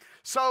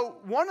 So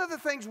one of the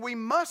things we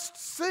must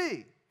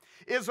see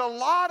is a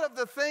lot of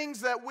the things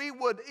that we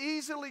would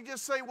easily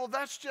just say, well,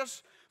 that's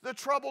just the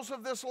troubles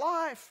of this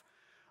life.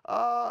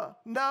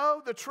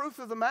 No, the truth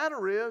of the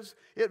matter is,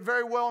 it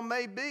very well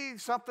may be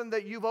something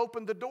that you've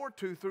opened the door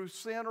to through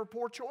sin or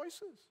poor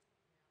choices.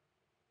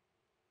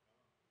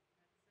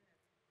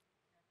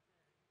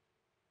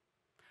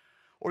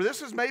 Or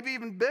this is maybe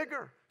even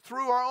bigger,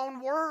 through our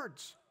own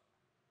words.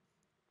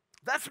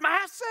 That's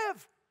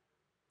massive.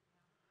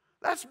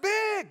 That's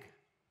big.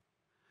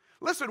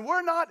 Listen,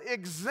 we're not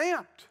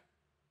exempt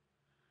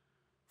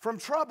from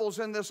troubles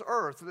in this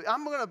earth.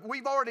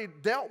 We've already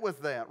dealt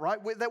with that, right?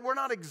 That we're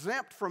not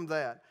exempt from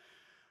that.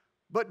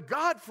 But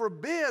God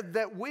forbid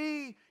that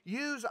we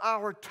use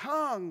our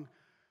tongue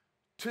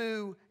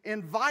to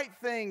invite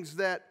things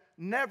that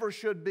never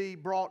should be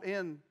brought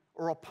in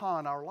or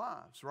upon our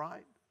lives,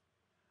 right?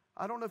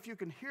 I don't know if you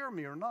can hear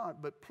me or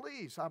not, but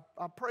please, I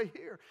pray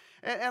here.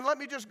 And let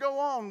me just go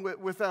on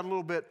with that a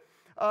little bit.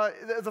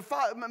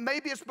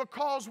 Maybe it's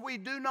because we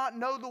do not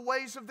know the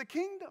ways of the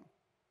kingdom,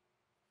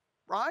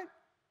 right?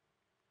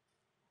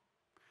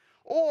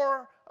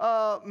 Or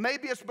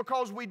maybe it's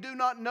because we do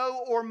not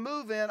know or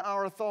move in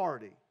our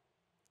authority.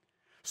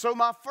 So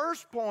my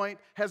first point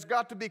has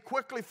got to be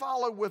quickly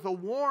followed with a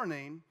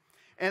warning,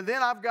 and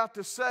then I've got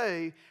to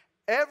say,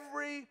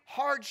 every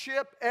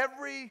hardship,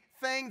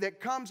 everything that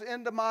comes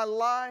into my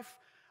life,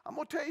 I'm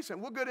going to tell you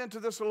something. We'll get into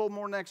this a little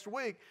more next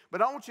week,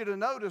 but I want you to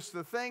notice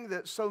the thing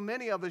that so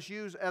many of us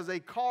use as a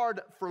card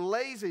for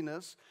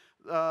laziness,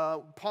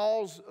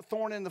 Paul's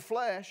thorn in the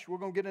flesh. We're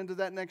going to get into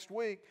that next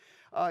week.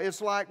 It's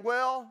like,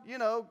 well, you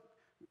know,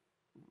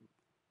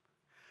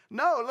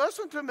 no,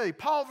 listen to me.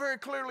 Paul very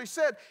clearly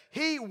said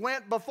he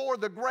went before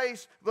the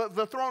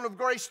throne of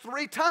grace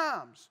 3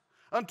 times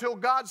until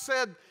God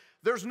said,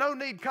 there's no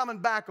need coming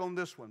back on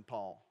this one,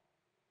 Paul.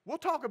 We'll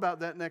talk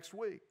about that next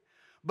week.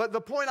 But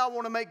the point I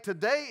want to make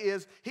today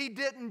is he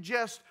didn't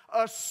just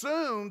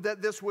assume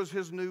that this was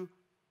his new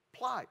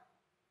plight.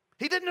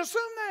 He didn't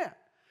assume that.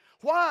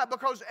 Why?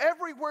 Because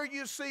everywhere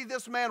you see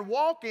this man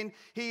walking,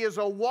 he is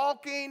a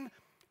walking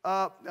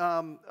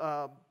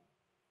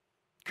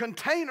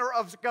container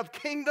of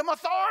kingdom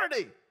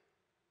authority.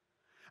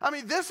 I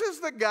mean, this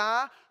is the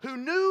guy who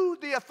knew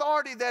the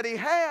authority that he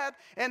had,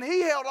 and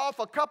he held off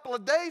a couple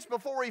of days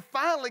before he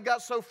finally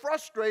got so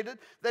frustrated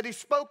that he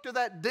spoke to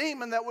that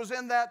demon that was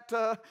in that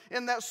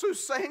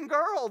soothsaying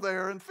girl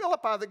there in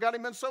Philippi that got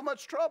him in so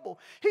much trouble.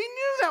 He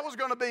knew that was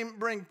going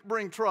to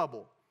bring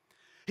trouble.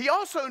 He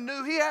also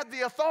knew he had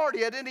the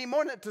authority at any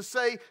moment to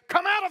say,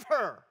 come out of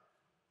her.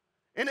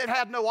 And it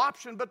had no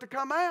option but to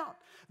come out.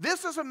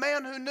 This is a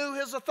man who knew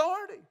his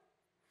authority.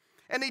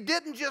 And he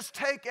didn't just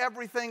take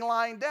everything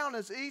lying down.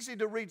 It's easy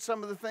to read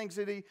some of the things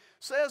that he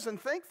says and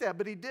think that,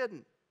 but he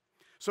didn't.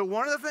 So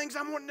one of the things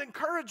I'm wanting to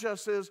encourage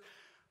us is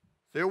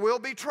there will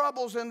be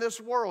troubles in this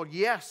world.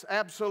 Yes,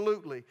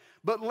 absolutely.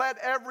 But let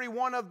every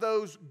one of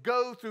those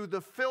go through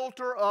the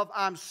filter of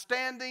I'm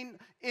standing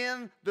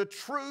in the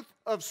truth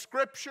of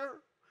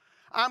Scripture.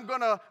 I'm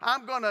gonna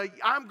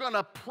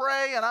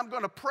pray and I'm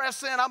gonna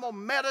press in. I'm gonna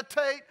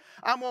meditate.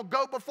 I'm gonna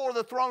go before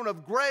the throne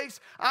of grace.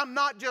 I'm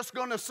not just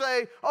gonna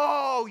say,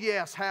 oh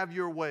yes, have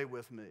your way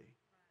with me.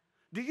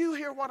 Do you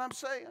hear what I'm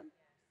saying?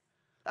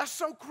 That's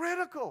so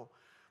critical.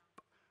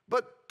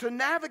 But to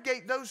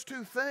navigate those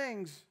two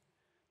things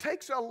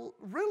takes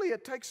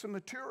some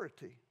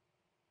maturity.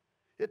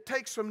 It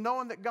takes some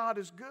knowing that God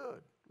is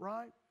good,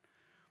 right?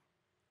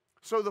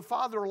 So the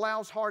Father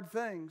allows hard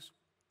things.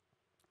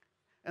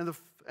 And the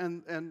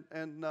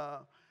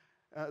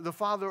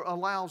Father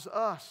allows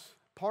us,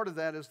 part of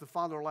that is the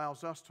Father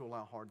allows us to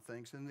allow hard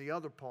things. And the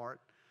other part,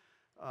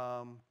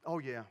 I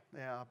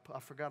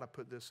forgot I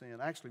put this in.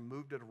 I actually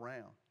moved it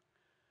around.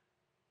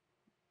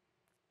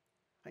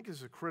 I think this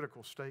is a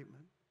critical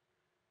statement.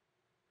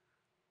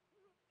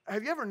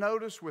 Have you ever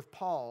noticed with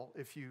Paul,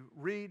 if you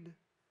read,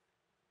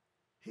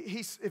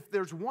 if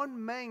there's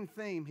one main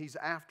theme he's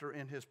after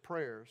in his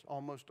prayers,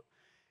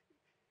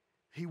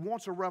 he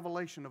wants a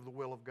revelation of the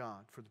will of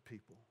God for the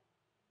people.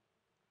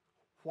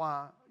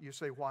 Why? You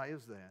say, why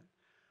is that?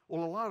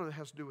 Well, a lot of it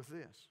has to do with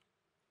this.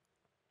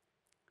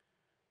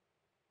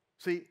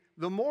 See,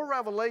 the more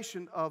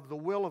revelation of the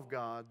will of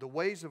God, the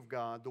ways of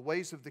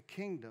the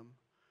kingdom,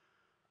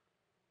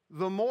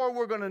 the more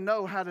we're going to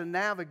know how to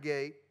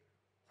navigate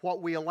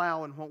what we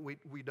allow and what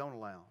we don't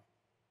allow.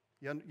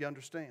 You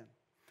understand?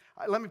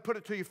 Let me put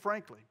it to you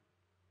frankly.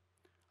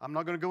 I'm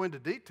not going to go into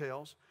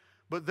details,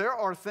 but there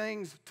are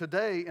things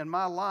today in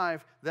my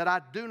life that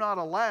I do not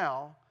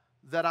allow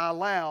that I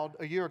allowed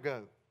a year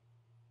ago.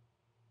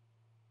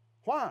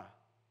 Why?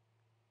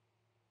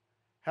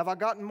 Have I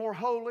gotten more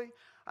holy?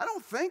 I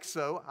don't think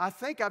so. I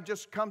think I've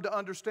just come to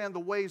understand the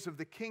ways of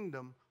the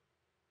kingdom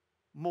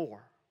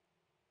more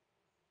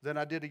than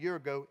I did a year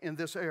ago in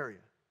this area.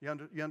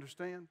 You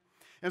understand?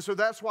 And so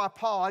that's why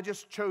Paul, I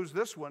just chose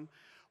this one.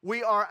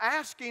 We are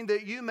asking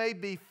that you may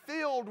be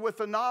filled with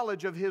the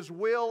knowledge of His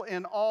will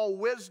in all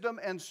wisdom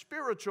and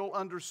spiritual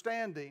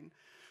understanding,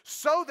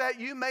 so that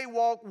you may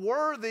walk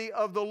worthy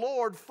of the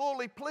Lord,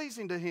 fully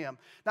pleasing to Him.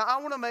 Now, I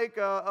want to make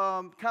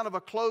a kind of a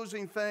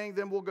closing thing.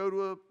 Then we'll go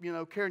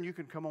to Karen, you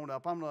can come on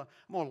up. I'm going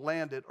to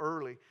land it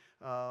early.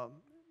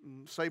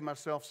 Save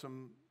myself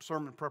some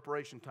sermon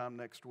preparation time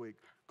next week.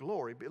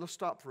 Glory. But let's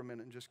stop for a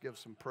minute and just give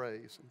some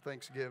praise and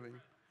thanksgiving.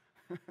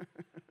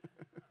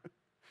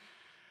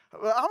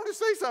 Well, I want to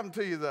say something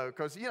to you, though,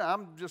 because,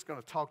 I'm just going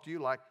to talk to you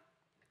like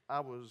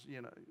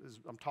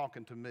I'm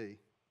talking to me.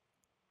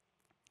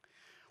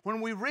 When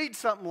we read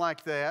something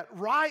like that,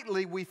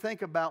 rightly we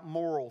think about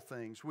moral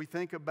things. We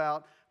think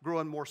about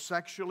growing more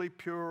sexually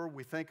pure.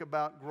 We think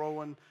about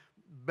growing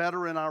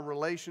better in our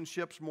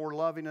relationships, more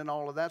loving and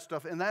all of that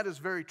stuff. And that is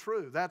very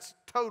true. That's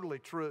totally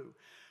true.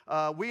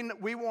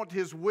 We want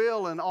His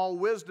will and all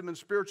wisdom and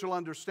spiritual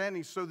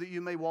understanding so that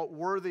you may walk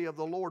worthy of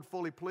the Lord,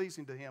 fully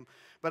pleasing to Him.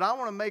 But I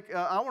want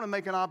to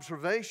make an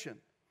observation.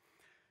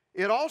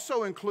 It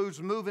also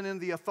includes moving in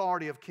the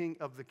authority of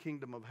the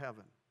kingdom of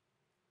heaven.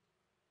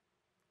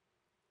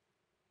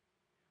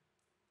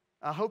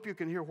 I hope you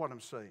can hear what I'm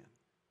saying.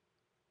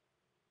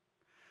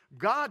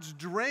 God's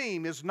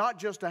dream is not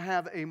just to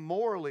have a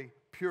morally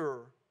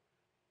pure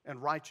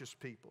and righteous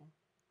people.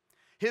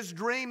 His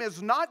dream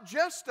is not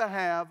just to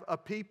have a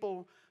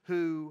people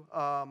who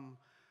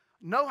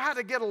know how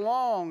to get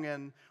along,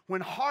 and when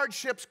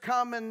hardships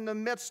come in the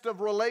midst of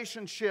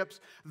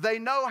relationships, they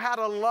know how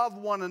to love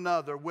one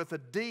another with a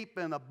deep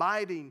and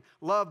abiding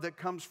love that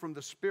comes from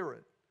the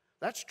Spirit.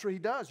 That's true, He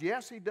does.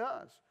 Yes, He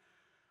does.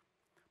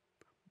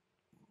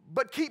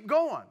 But keep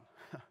going,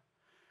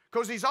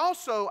 because He's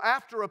also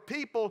after a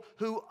people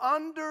who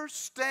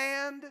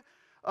understand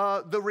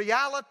the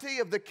reality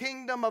of the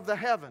kingdom of the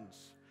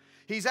heavens.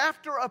 He's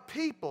after a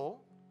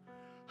people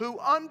who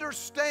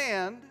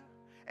understand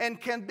and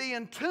can be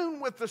in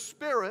tune with the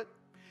Spirit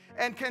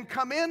and can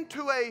come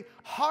into a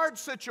hard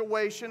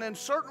situation and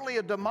certainly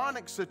a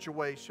demonic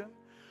situation,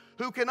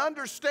 who can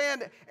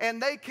understand,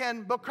 and they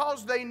can,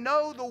 because they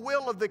know the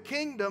will of the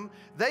kingdom,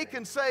 they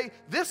can say,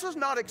 this is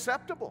not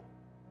acceptable.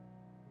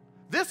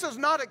 This is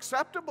not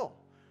acceptable.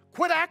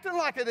 Quit acting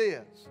like it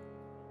is.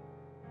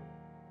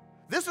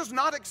 This is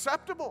not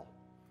acceptable.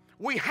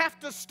 We have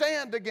to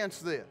stand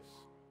against this.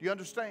 Do you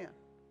understand?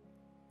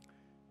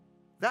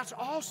 That's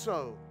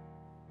also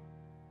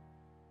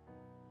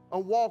a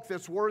walk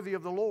that's worthy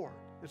of the Lord.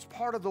 It's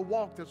part of the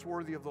walk that's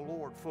worthy of the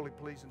Lord, fully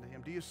pleasing to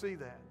Him. Do you see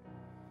that?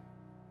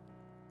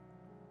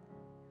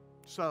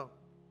 So,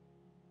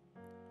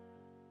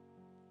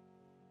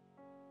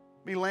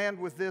 let me land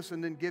with this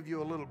and then give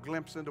you a little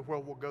glimpse into where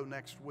we'll go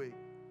next week.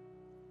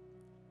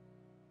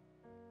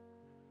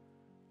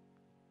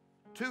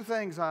 Two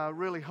things I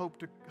really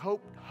hoped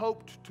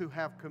to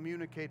have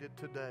communicated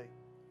today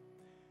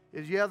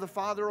is, the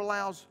Father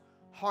allows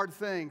hard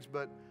things,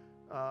 but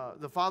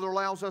the Father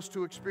allows us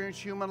to experience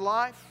human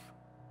life,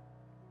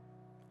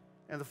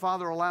 and the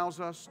Father allows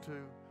us to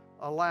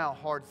allow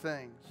hard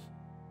things.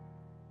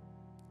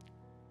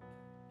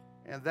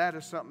 And that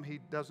is something He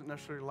doesn't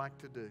necessarily like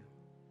to do.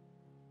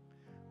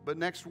 But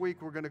next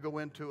week we're going to go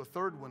into a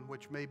third one,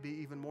 which may be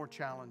even more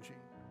challenging.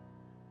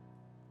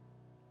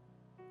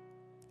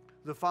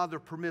 The Father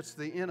permits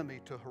the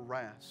enemy to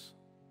harass.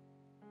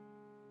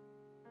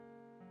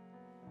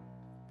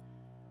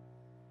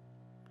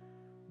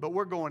 But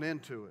we're going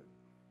into it.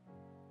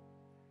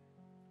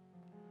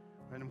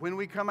 And when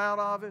we come out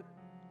of it,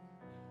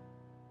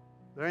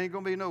 there ain't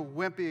going to be no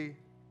wimpy,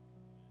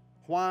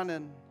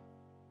 whining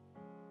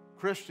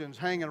Christians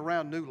hanging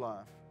around New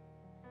Life.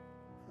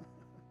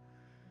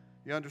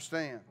 You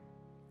understand?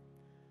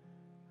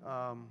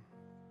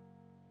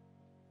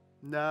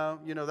 No,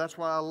 that's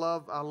why I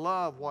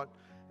love what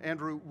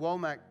Andrew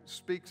Womack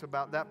speaks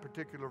about that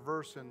particular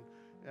verse and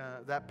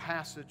that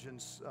passage in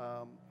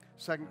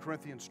 2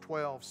 Corinthians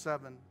 12,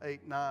 7,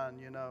 8, 9,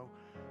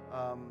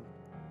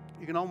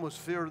 You can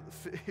almost hear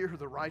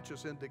the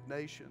righteous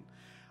indignation.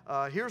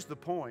 Here's the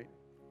point.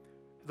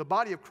 The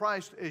body of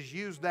Christ has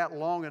used that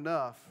long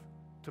enough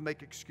to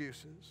make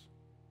excuses.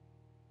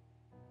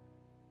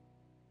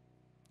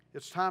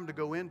 It's time to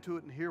go into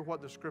it and hear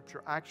what the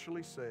Scripture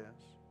actually says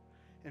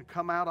and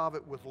come out of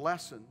it with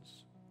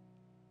lessons,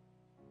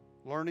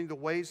 learning the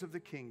ways of the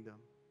kingdom,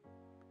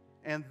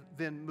 and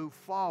then move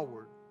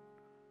forward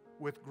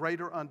with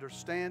greater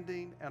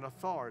understanding and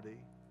authority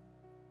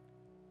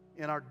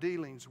in our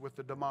dealings with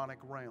the demonic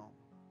realm.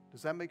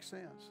 Does that make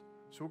sense?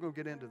 So we're going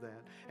to get into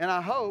that. And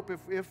I hope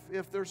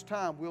if there's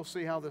time, we'll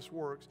see how this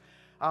works.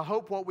 I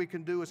hope what we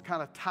can do is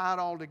kind of tie it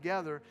all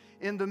together.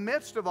 In the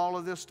midst of all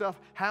of this stuff,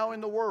 how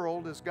in the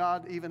world does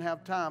God even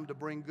have time to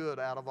bring good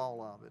out of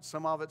all of it?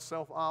 Some of it's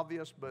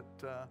self-obvious,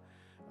 but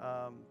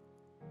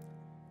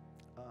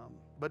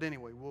But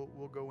anyway,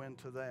 we'll go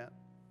into that.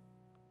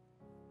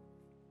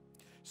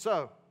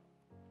 So,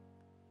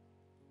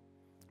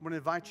 I'm going to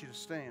invite you to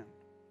stand.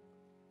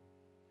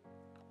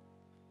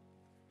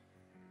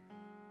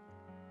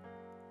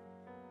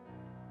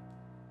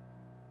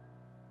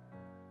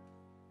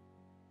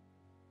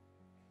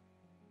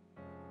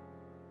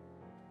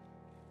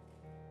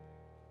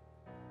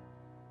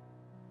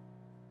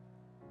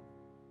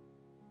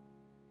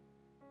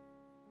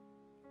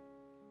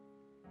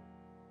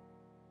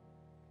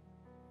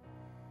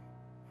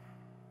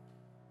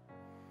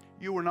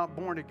 You were not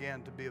born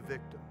again to be a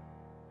victim.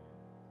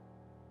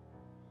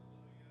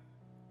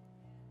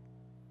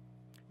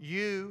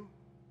 You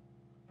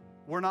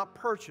were not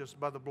purchased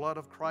by the blood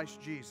of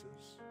Christ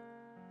Jesus,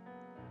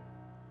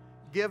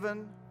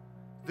 given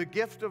the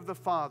gift of the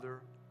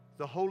Father,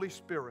 the Holy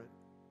Spirit,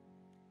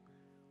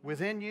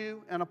 within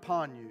you and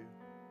upon you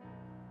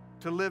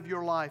to live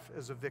your life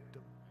as a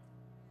victim.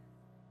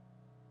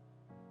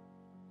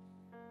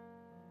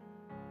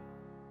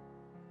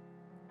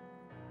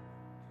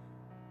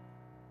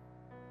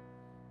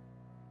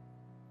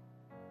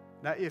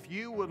 Now, if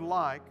you would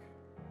like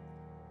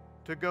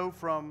to go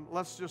from,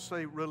 let's just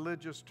say,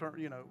 religious term,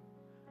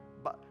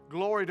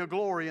 glory to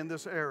glory in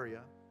this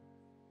area,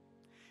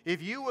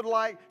 if you would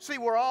like, see,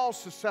 we're all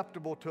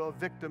susceptible to a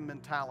victim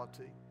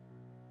mentality.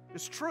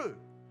 It's true.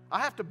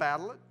 I have to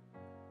battle it.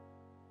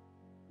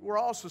 We're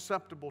all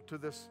susceptible to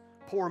this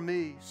poor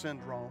me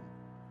syndrome,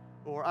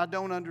 or I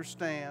don't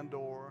understand,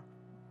 or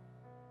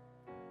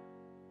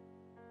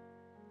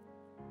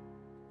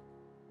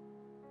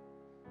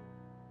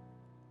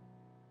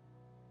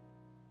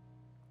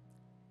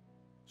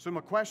so my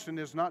question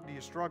is not, do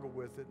you struggle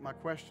with it? My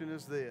question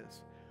is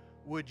this: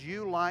 would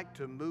you like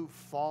to move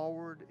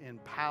forward in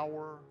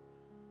power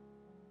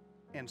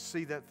and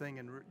see that thing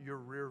in your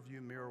rearview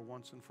mirror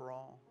once and for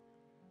all?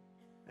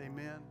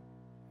 Amen.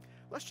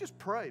 Let's just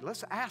pray.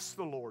 Let's ask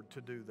the Lord to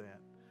do that.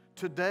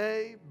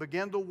 Today,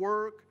 begin to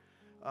work.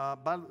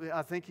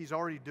 I think He's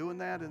already doing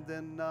that. And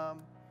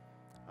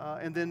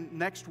then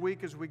next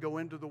week as we go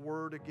into the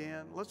Word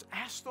again, let's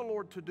ask the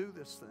Lord to do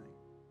this thing.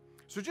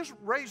 So just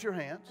raise your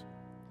hands.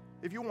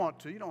 If you want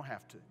to, you don't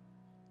have to.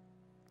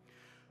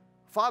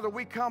 Father,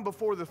 we come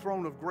before the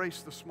throne of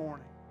grace this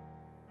morning.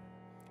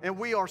 And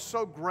we are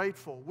so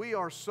grateful. We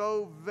are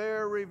so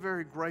very,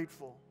 very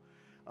grateful,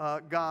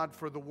 God,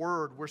 for the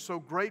Word. We're so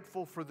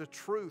grateful for the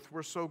truth.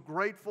 We're so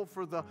grateful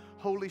for the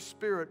Holy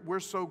Spirit. We're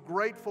so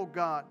grateful,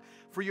 God,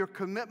 for your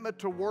commitment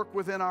to work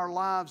within our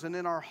lives and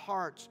in our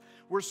hearts.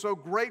 We're so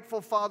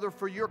grateful, Father,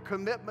 for your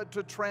commitment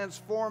to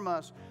transform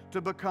us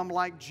to become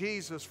like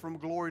Jesus from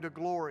glory to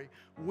glory.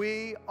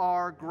 We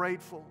are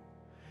grateful.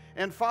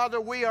 And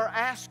Father, we are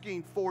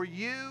asking for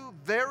you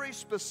very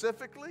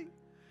specifically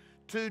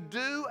to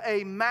do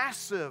a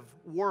massive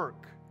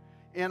work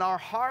in our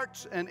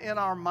hearts and in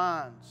our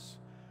minds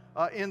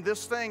in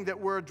this thing that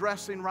we're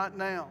addressing right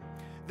now.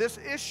 This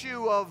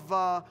issue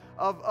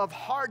of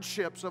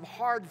hardships, of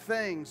hard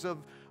things,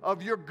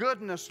 of your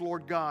goodness,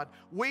 Lord God.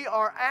 We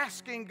are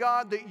asking,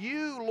 God, that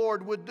you,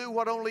 Lord, would do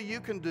what only you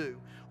can do.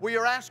 We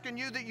are asking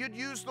you that you'd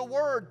use the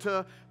Word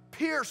to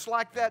pierce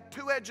like that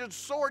two-edged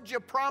sword you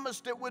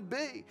promised it would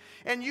be.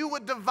 And you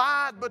would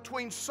divide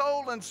between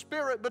soul and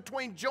spirit,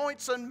 between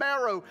joints and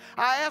marrow.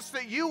 I ask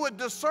that you would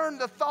discern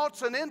the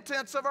thoughts and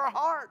intents of our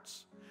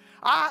hearts.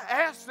 I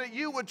ask that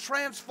you would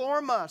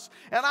transform us.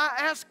 And I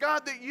ask,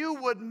 God, that you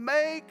would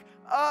make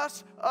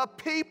us a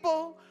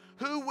people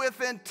who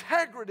with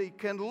integrity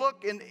can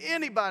look in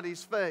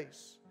anybody's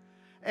face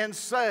and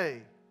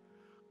say,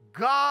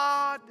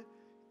 God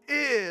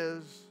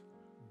is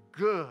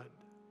good.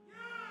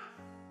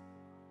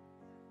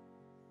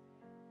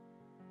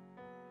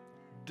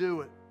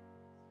 Do it.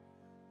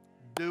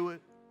 Do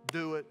it,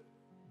 do it,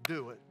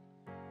 do it.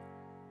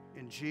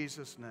 In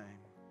Jesus' name,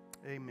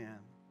 amen.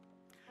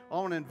 I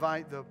want to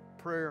invite the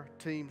prayer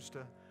teams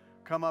to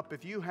come up.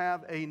 If you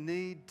have a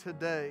need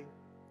today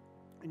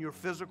in your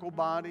physical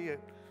body, it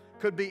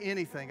could be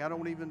anything. I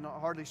don't even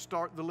hardly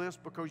start the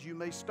list because you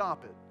may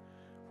stop it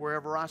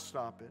wherever I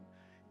stop it.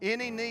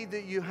 Any need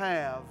that you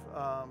have,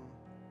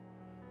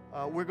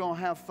 we're going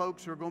to have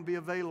folks who are going to be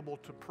available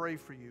to pray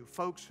for you.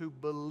 Folks who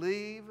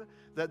believe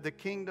that the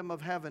kingdom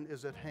of heaven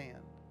is at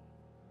hand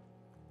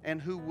and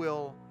who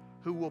will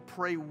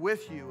pray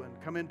with you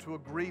and come into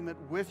agreement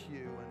with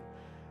you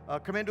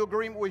and come into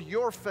agreement with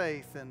your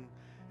faith.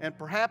 And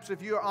perhaps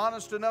if you're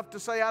honest enough to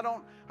say,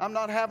 I'm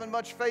not having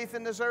much faith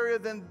in this area,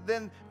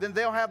 then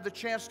they'll have the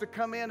chance to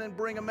come in and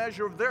bring a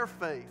measure of their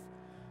faith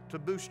to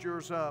boost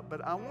yours up.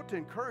 But I want to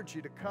encourage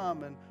you to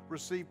come and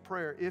receive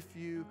prayer if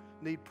you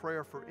need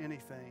prayer for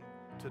anything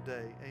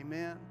today.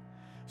 Amen.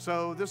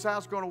 So this is how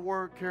it's going to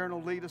work. Karen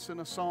will lead us in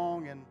a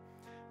song and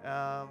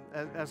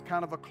as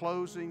kind of a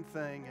closing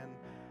thing.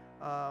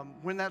 And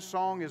when that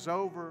song is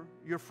over,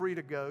 you're free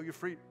to go.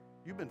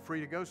 You've been free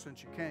to go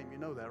since you came. You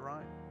know that,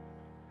 right?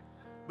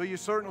 But you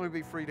certainly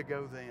be free to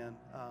go then.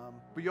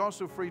 But you're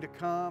also free to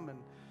come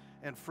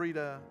and free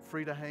to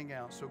hang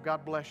out. So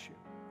God bless you.